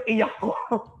 Kasi yung iyak ko.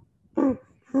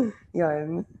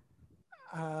 Yan.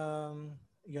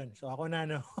 Yun. So ako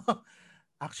na,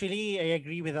 Actually, I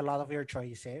agree with a lot of your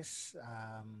choices.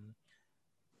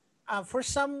 For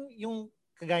some, yung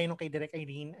kagaya nung kay Direk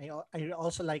Irene, I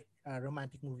also like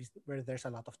romantic movies where there's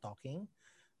a lot of talking,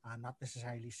 not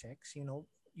necessarily sex. Yung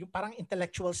parang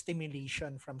intellectual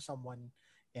stimulation from someone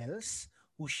else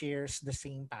who shares the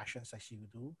same passions as you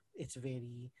do. It's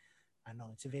very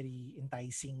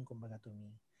enticing kumbaga to me.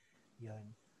 Yun.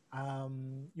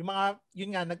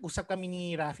 Yun nga, nag-usap kami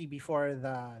ni Rafi before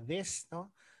this, no?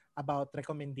 About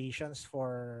recommendations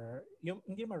for,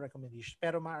 hindi mga recommendations,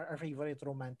 pero our favorite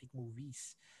romantic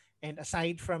movies. And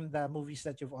aside from the movies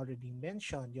that you've already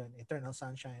mentioned, yun, Eternal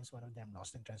Sunshine is one of them,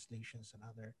 Lost in Translation is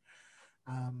another.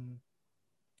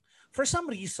 For some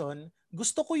reason,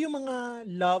 gusto ko yung mga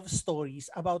love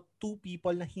stories about two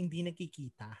people na hindi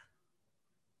nakikita.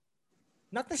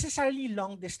 Not necessarily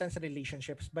long distance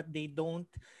relationships, but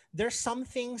there's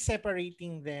something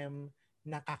separating them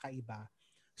na kakaiba.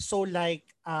 So like,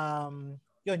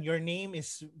 Your Name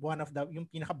is one of yung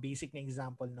pinaka-basic na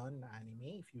example nun na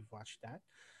anime, if you've watched that.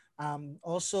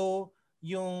 Also,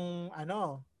 yung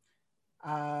ano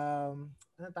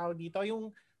tawag dito,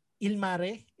 yung Il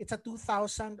Mare, it's a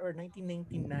 2000 or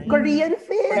 1999 Korean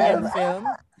film.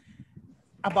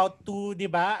 About two, di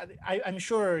ba? I'm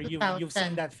sure you've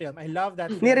seen that film. I love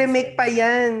that film. Ni-remake pa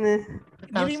yan.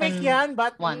 Ni-remake yan,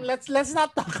 but let's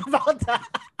not talk about that.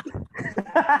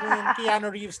 Yung Keanu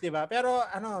Reeves, di ba? Pero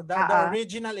the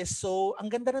original is so,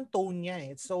 ang ganda ng tone niya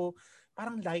eh. It's so,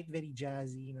 parang light, very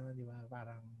jazzy, di ba?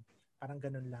 Parang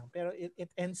ganun lang. Pero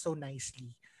it ends so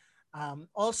nicely.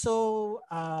 Also,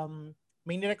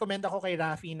 may nirecommend ako kay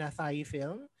Rafi na Thai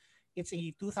film. It's a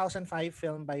 2005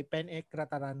 film by Penek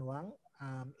Rataranwang.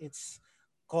 It's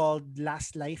called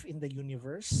Last Life in the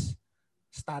Universe,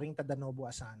 starring Tadanobu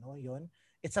Asano. Yun.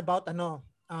 It's about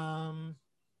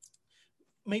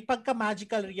may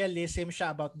pagka-magical realism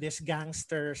siya about this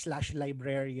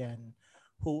gangster/librarian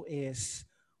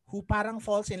who parang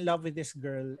falls in love with this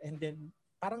girl, and then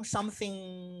parang something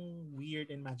weird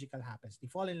and magical happens. They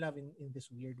fall in love in this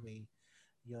weird way.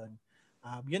 Yun.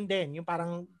 Yun din, yung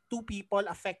parang two people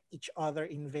affect each other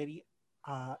in very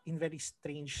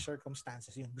strange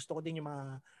circumstances. Yun. Gusto ko din yung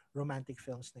mga romantic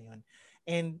films na yun.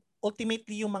 And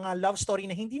ultimately, yung mga love story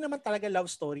na hindi naman talaga love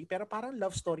story, pero parang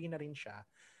love story na rin siya.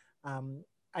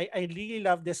 I really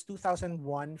love this 2001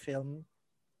 film.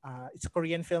 It's a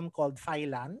Korean film called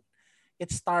Phailan. It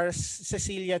stars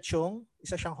Cecilia Chung,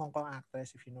 isa siyang Hong Kong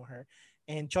actress if you know her,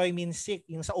 and Choi Min-sik,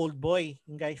 yung sa Old Boy,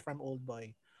 yung guy from Old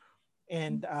Boy.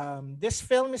 And this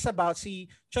film is about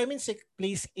Choi Min-sik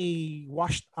plays a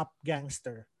washed up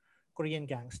gangster, Korean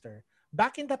gangster.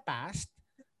 Back in the past,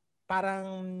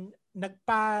 parang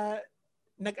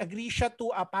nag-agree siya to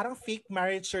a parang fake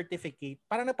marriage certificate.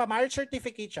 Parang nagpa-marriage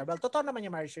certificate siya. Well, totoo naman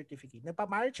yung marriage certificate.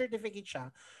 Nagpa-marriage certificate siya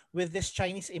with this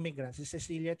Chinese immigrant, si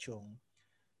Cecilia Chung,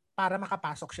 para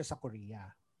makapasok siya sa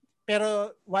Korea.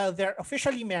 Pero while they're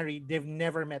officially married, they've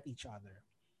never met each other.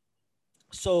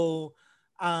 So,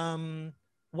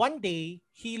 one day,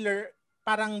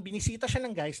 parang binisita siya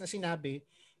ng guys na sinabi,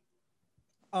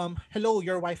 hello,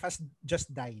 your wife has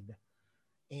just died.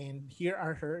 And here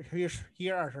are her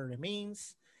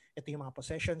remains. Ito yung mga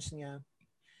possessions niya.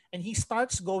 And he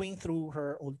starts going through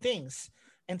her old things.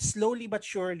 And slowly but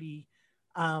surely,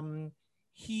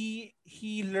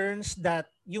 he learns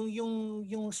that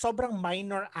yung sobrang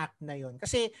minor act na yun.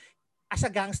 Kasi as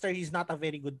a gangster, he's not a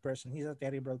very good person. He's a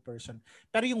terrible person.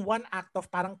 Pero yung one act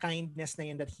of parang kindness na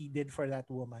yun that he did for that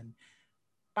woman,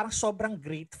 parang sobrang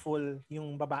grateful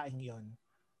yung babaeng yun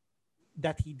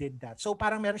that he did that. So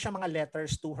parang meron siya mga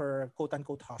letters to her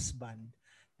quote-unquote husband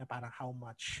na parang how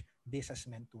much this has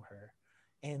meant to her.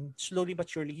 And slowly but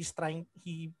surely,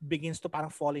 he begins to parang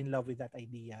fall in love with that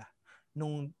idea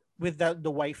with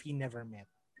the wife he never met.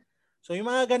 So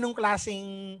yung mga ganung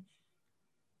klaseng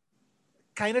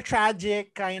kind of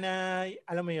tragic, kind of,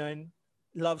 alam mo yun,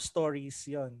 love stories,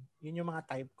 yun. Yun yung mga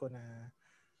type ko na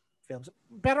films.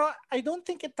 Pero I don't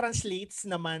think it translates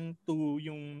naman to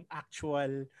yung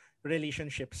actual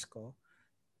relationships ko.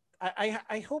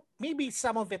 I hope maybe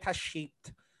some of it has shaped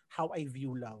how I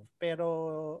view love.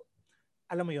 Pero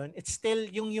alam mo yun, it's still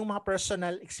yung mga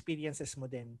personal experiences mo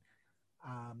din.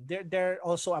 They're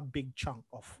also a big chunk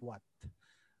of what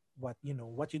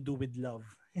you do with love.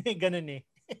 Ganun eh.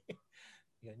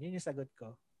 Yun yung sagot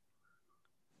ko.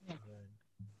 Yun.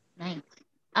 Nice.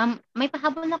 May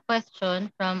pahabol na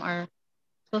question from our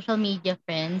social media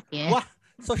friends. Yes. Wow!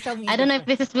 Social media. I don't know if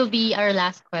this will be our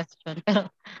last question, pero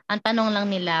ang tanong lang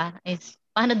nila is,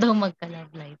 paano daw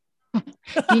magka-love life?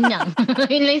 Yun lang.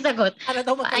 Yun lang yung sagot. Paano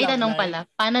daw magka-love Ay, tanong life? pala.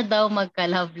 Paano daw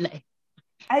magka-love life?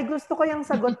 Ay, gusto ko yung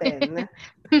sagutin.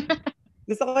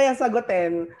 Gusto ko kaya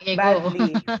sagutin Okay, go.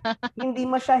 badly. Hindi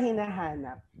mo siya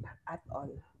hinahanap at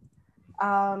all.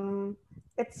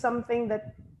 It's something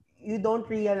that you don't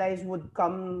realize would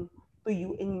come to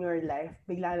you in your life.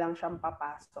 Bigla lang siyang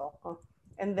papasok.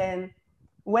 And then,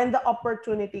 when the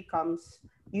opportunity comes,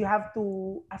 you have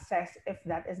to assess if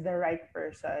that is the right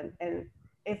person and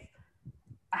if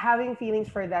having feelings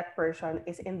for that person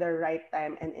is in the right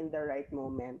time and in the right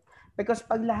moment. Because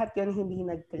pag lahat yun hindi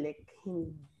nag-click,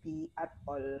 hindi at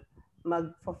all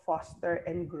mag-foster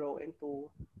and grow into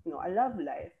a love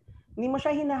life. Hindi mo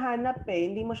siya hinahanap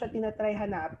hindi mo siya tinatry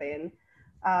hanapin.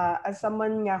 As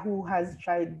someone nga who has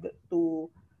tried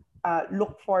to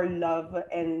look for love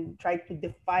and try to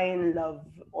define love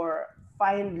or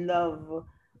find love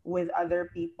with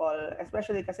other people,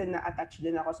 especially kasi na-attach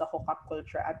din ako sa hookup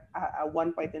culture at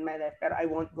one point in my life, pero I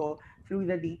won't go through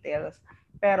the details.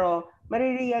 Pero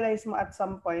marirealize mo at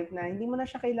some point na hindi mo na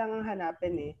siya kailangang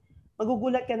hanapin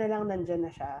Magugulat ka na lang nandyan na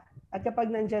siya. At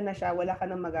kapag nandyan na siya, wala ka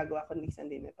nang magagawa kundi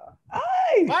sandin ito.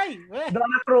 Ay!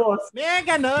 Donna Cruz! May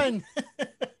ganon!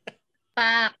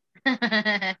 Pak!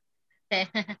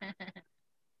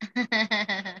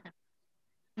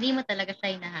 Hindi mo talaga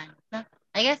siya hinahanap. No?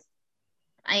 I guess,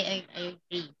 I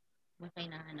agree. Hindi mo siya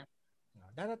hinahanap.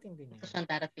 Darating din yan. Ito siyang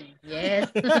darating. Yes.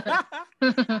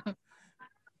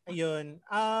 Ayun.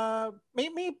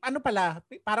 May ano pala,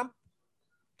 parang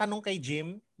tanong kay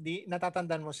Jim,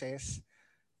 natatandaan mo, Ses.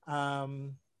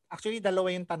 Actually, dalawa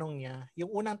yung tanong niya.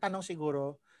 Yung unang tanong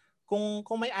siguro, kung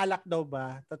may alak daw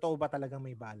ba, totoo ba talagang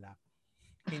may balak?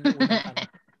 Yun yung unang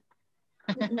tanong.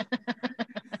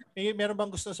 Meron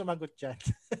bang gusto sumagot dyan?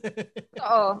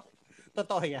 Oo.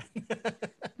 Totoo yan.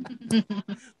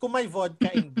 Kung may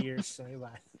vodka and beers, di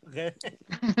ba? Okay.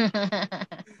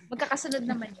 Magkakasunod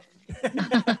naman yun.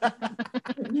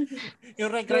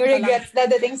 Yung regrets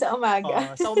dadating sa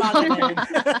umaga. Sa umaga na yun.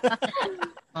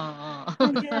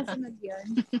 Magkakasunod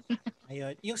yun.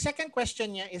 Ayun. Yung second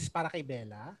question niya is para kay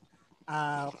Bella.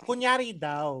 Kunyari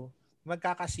daw,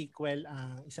 magkaka-sequel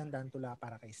ang 100 Tula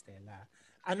para kay Stella.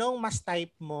 Anong mas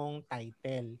type mong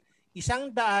title?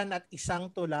 100 at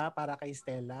 1 tula para kay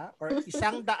Stella or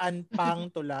 100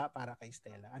 pang tula para kay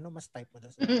Stella? Ano mas type mo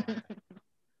doon sa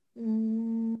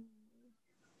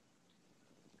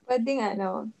Pwedeng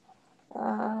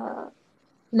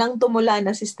nang tumula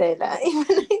na si Stella.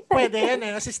 Pwede yan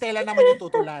si Stella naman yung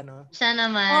tutula, no? Siya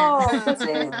naman.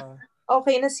 Kasi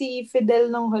okay na si Fidel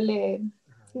nung huli.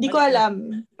 Hindi ko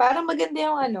alam. Parang maganda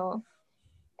yung ano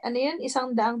yun?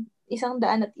 100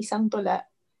 at 1 tula.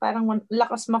 Parang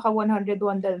lakas maka 101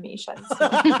 Dalmatians.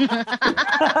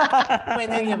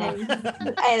 Pwede naman.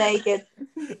 I like it.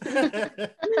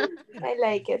 I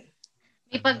like it.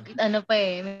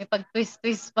 May pag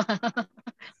twist pa.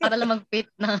 Para lang mag-fit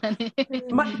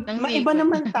Maiba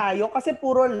naman tayo kasi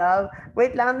puro love.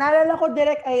 Wait lang, naalala ko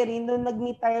Direk Irene, nung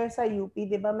nag-meet tayo sa UP,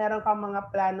 di ba meron kang mga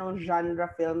planong genre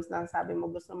films na sabi mo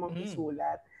gusto mong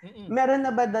isulat. Meron na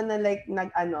ba doon na like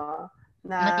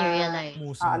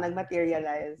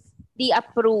nag-materialize? Di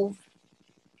approve.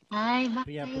 Ay,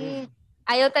 bakit?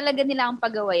 Ayaw talaga nila ang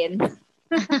pagawain.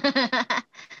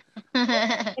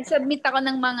 Submit ako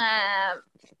ng mga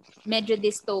medyo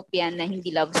dystopian na hindi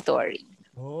love story.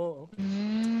 Oh,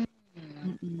 okay.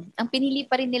 Ang pinili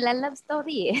pa rin nila love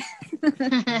story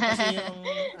Kasi yung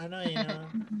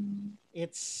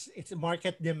it's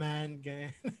market demand.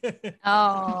 yun.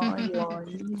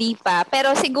 Hindi pa.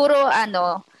 Pero siguro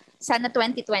sana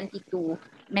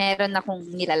 2022 meron akong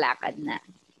nilalakad na.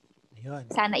 Ayun.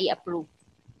 Sana i-approve.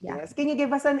 Yeah. Yes. Can you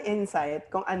give us an insight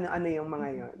kung ano yung mga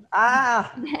yun?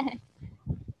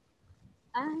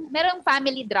 Merong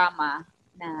family drama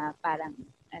na parang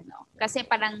kasi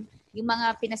parang yung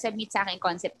mga pinasubmit sa akin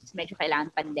concepts medyo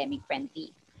kailangan pandemic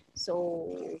friendly. So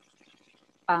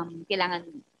kailangan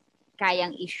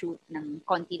kayang i-shoot ng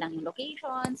konti lang yung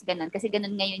locations, ganun. Kasi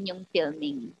ganun ngayon yung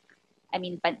filming. I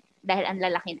mean, dahil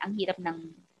ang hirap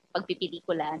ng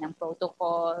pagpipelikula ng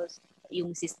protocols,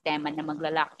 yung sistema na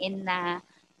magla-lock in na.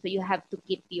 So you have to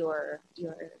keep your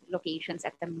locations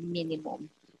at the minimum.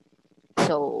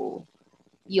 So,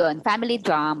 yun, family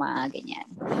drama, ganyan.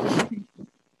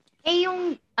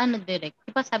 Yung Direk,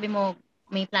 di ba sabi mo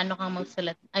may plano kang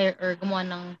magsulat or gumawa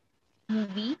ng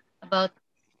movie about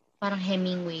parang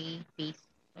Hemingway face?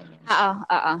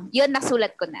 Oo. Yun,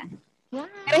 nasulat ko na. Wow.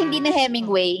 Pero hindi na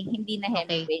Hemingway.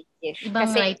 Ibang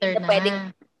kasi writer na.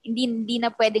 Hindi na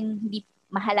pwedeng hindi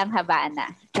mahalang Havana.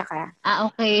 Tsaka,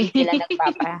 okay. Hindi sila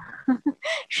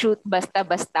nagpapa-shoot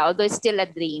basta-basta. Although it's still a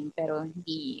dream, pero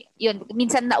hindi. Yun,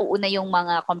 minsan nauuna yung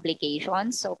mga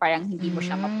complications. So, parang hindi mo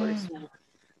siya ma-pursue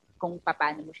kung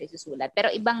paano mo siya susulat.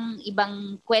 Pero ibang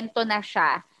kwento na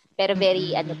siya Pero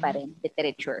very, pa rin,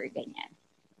 literature, ganyan.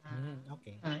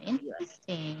 Okay.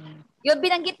 Interesting. Yung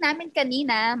binanggit namin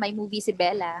kanina, may movie si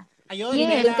Bella. Ayun,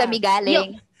 Yes. Doon kami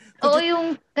galing.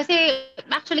 Oo, kasi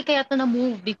actually kaya to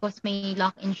na-move because may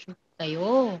lock and shoot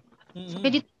kayo. So,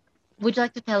 would you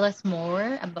like to tell us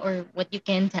more about, or what you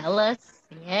can tell us?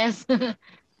 Yes.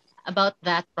 About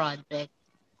that project.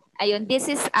 Ayun, this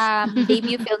is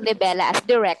debut film ni Bella as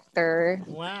director.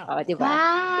 Wow. Di ba?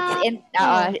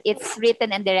 Wow. It's written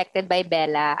and directed by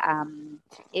Bella.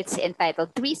 It's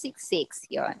entitled 366,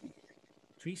 yon.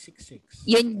 366.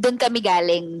 Yun, doon kami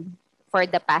galing for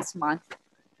the past month.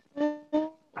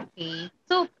 Okay.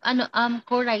 So,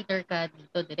 co-writer ka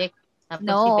dito direct? Tapos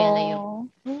No. si Bella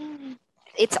yung...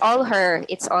 It's all her.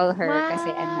 Wow. Kasi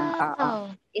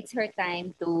it's her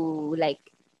time to like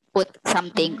put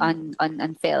something on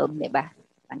film, di ba?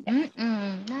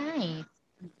 Nice.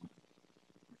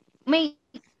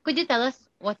 Could you tell us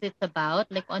what it's about?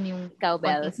 Like on yung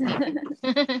Cowbells.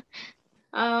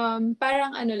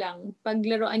 Parang lang,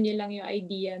 paglaruan niyo lang yung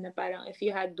idea na parang if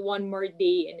you had one more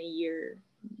day in a year,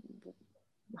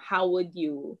 how would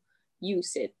you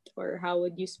use it? Or how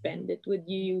would you spend it? Would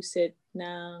you use it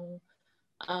ng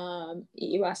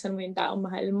iiwasan mo yung taong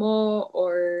mahal mo,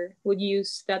 or would you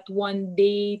use that one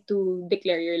day to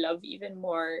declare your love even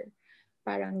more?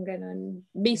 Parang ganon.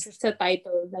 Based sa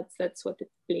title, that's what it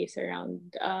plays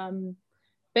around.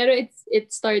 Pero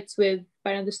it starts with,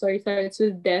 parang the story starts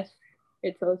with death.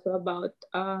 It's also about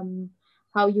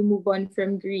how you move on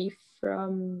from grief,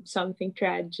 from something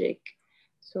tragic.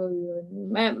 So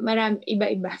yun. Marami,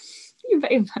 iba-iba.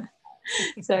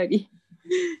 Sorry.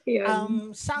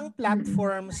 Saang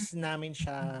platforms namin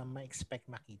siya ma-expect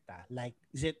makita? Like,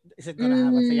 is it gonna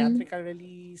have a theatrical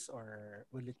release or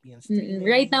will it be on streaming?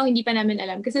 Right now, hindi pa namin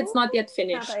alam kasi it's not yet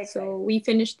finished. So, we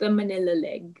finished the Manila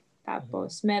leg.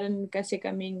 Tapos, meron kasi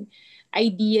kaming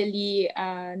ideally,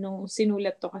 nung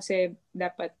sinulat to kasi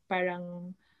dapat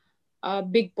parang a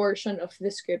big portion of the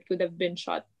script would have been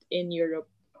shot in Europe.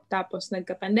 Tapos,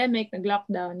 nagka-pandemic,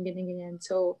 nag-lockdown, ganyan-ganyan.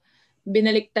 So,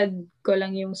 binaliktad ko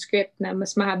lang yung script na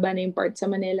mas mahaba na yung part sa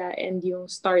Manila and yung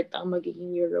start ang magiging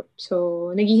Europe.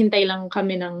 So, naghihintay lang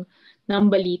kami ng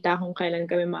balita kung kailan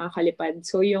kami makakalipad.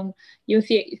 So, yung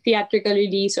theatrical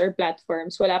release or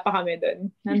platforms, wala pa kami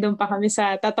doon. Nandun pa kami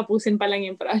sa tatapusin pa lang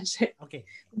yung project. Okay.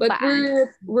 But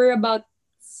we're about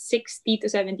 60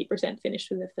 to 70% finished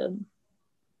with the film.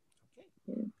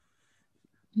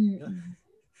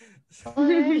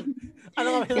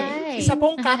 Isa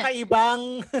pong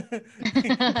kakaibang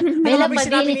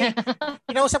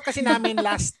kinausap kasi namin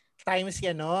last time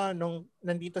nung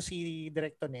nandito si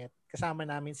Director Net, kasama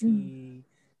namin si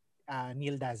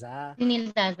Neil Daza.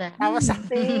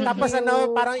 Tapos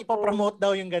parang ipopromote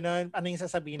daw yung ganun. Ano yung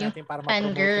sasabihin natin para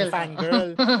ma-promote yung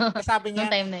fangirl. Sabi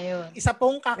niya, time na yun. Isa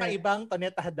pong kakaibang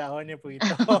Toneta Hadaon niya po ito.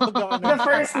 The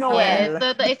first Noel.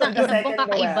 Yes. So, isang pong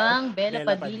kakaibang Bella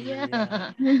Padilla.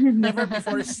 Never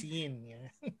before seen.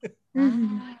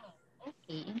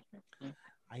 Okay.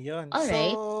 Ayun.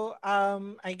 Alright. So,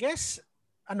 I guess,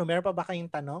 meron pa ba kayong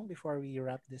tanong before we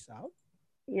wrap this out?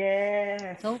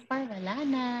 Yes. So far, wala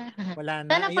na. Wala na.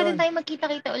 Sana pa rin tayo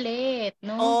magkita-kita ulit.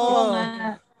 No? Oo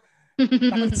nga.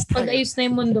 Pag-ayos na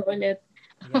yung mundo ulit.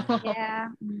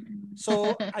 Yeah.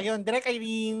 So, ayun, Direk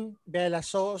Irene, Bella,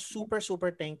 so super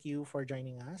thank you for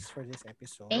joining us for this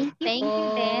episode. Thank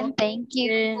you, Dan. Thank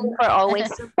you for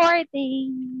always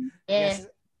supporting.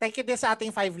 Yes. Thank you din sa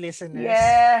ating 5 listeners.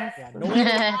 Yes. Yeah. Noel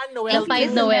 1, Noel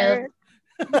 2. Noel.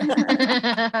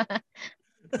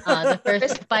 The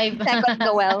first 5. Second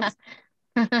Noels.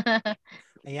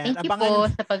 Ayan, Thank you po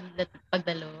sa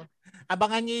pagdalo.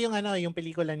 Abangan niyo yung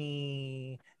pelikula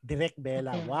ni Direk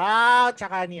Bella. Wow,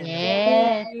 tsaka ni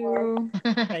Yes.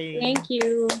 Thank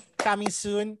you. Coming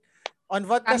soon on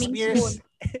Vodkas Beers.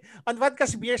 On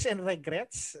Vodkas Beers and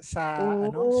Regrets sa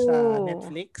sa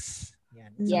Netflix.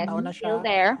 Yan. Yes, Taon na siya. still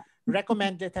there.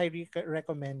 Recommended,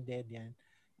 recommended yan.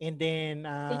 And then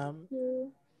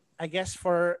I guess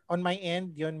on my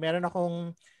end, meron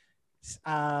akong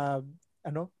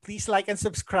please like and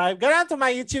subscribe. Go down to my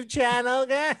YouTube channel.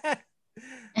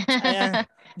 Ayan.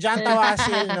 John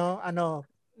Tawasil,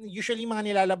 usually mga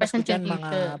nilalabas ko dyan,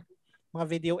 mga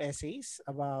video essays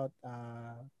about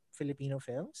Filipino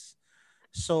films.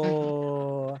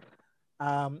 So,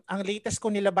 ang latest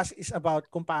ko nilabas is about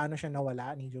kung paano siya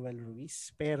nawala ni Joel Ruiz.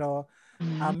 Pero,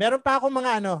 meron pa akong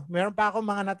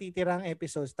mga natitirang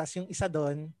episodes. Tas yung isa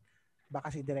doon, baka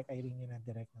si Direk Irene yung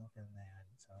nag-direct ng film na yan.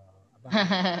 So,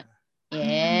 abangan.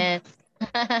 Yes.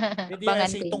 Video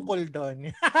essay tungkol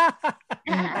doon.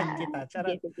 Tag kita.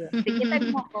 Charot. Sige, tag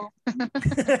mo ko.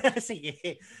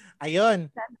 Sige.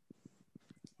 Ayun.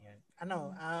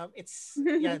 it's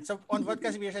so on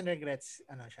Vodkas, Beers and Regrets,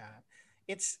 siya.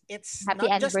 It's Happy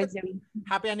not just anniversary.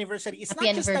 happy anniversary. It's Happy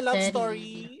not just a love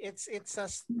anniversary. story.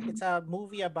 It's a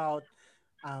movie about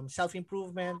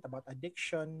self-improvement, about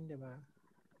addiction, di ba?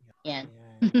 Yan.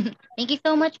 Ayan. Thank you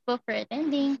so much po for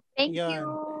attending. Thank Yun. you.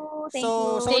 Thank So,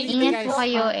 you. so ulitin, Ingat guys. po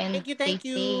kayo and Thank you. stay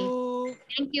safe.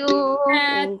 Thank you.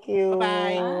 Thank you.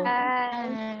 Bye-bye. Bye.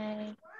 Bye.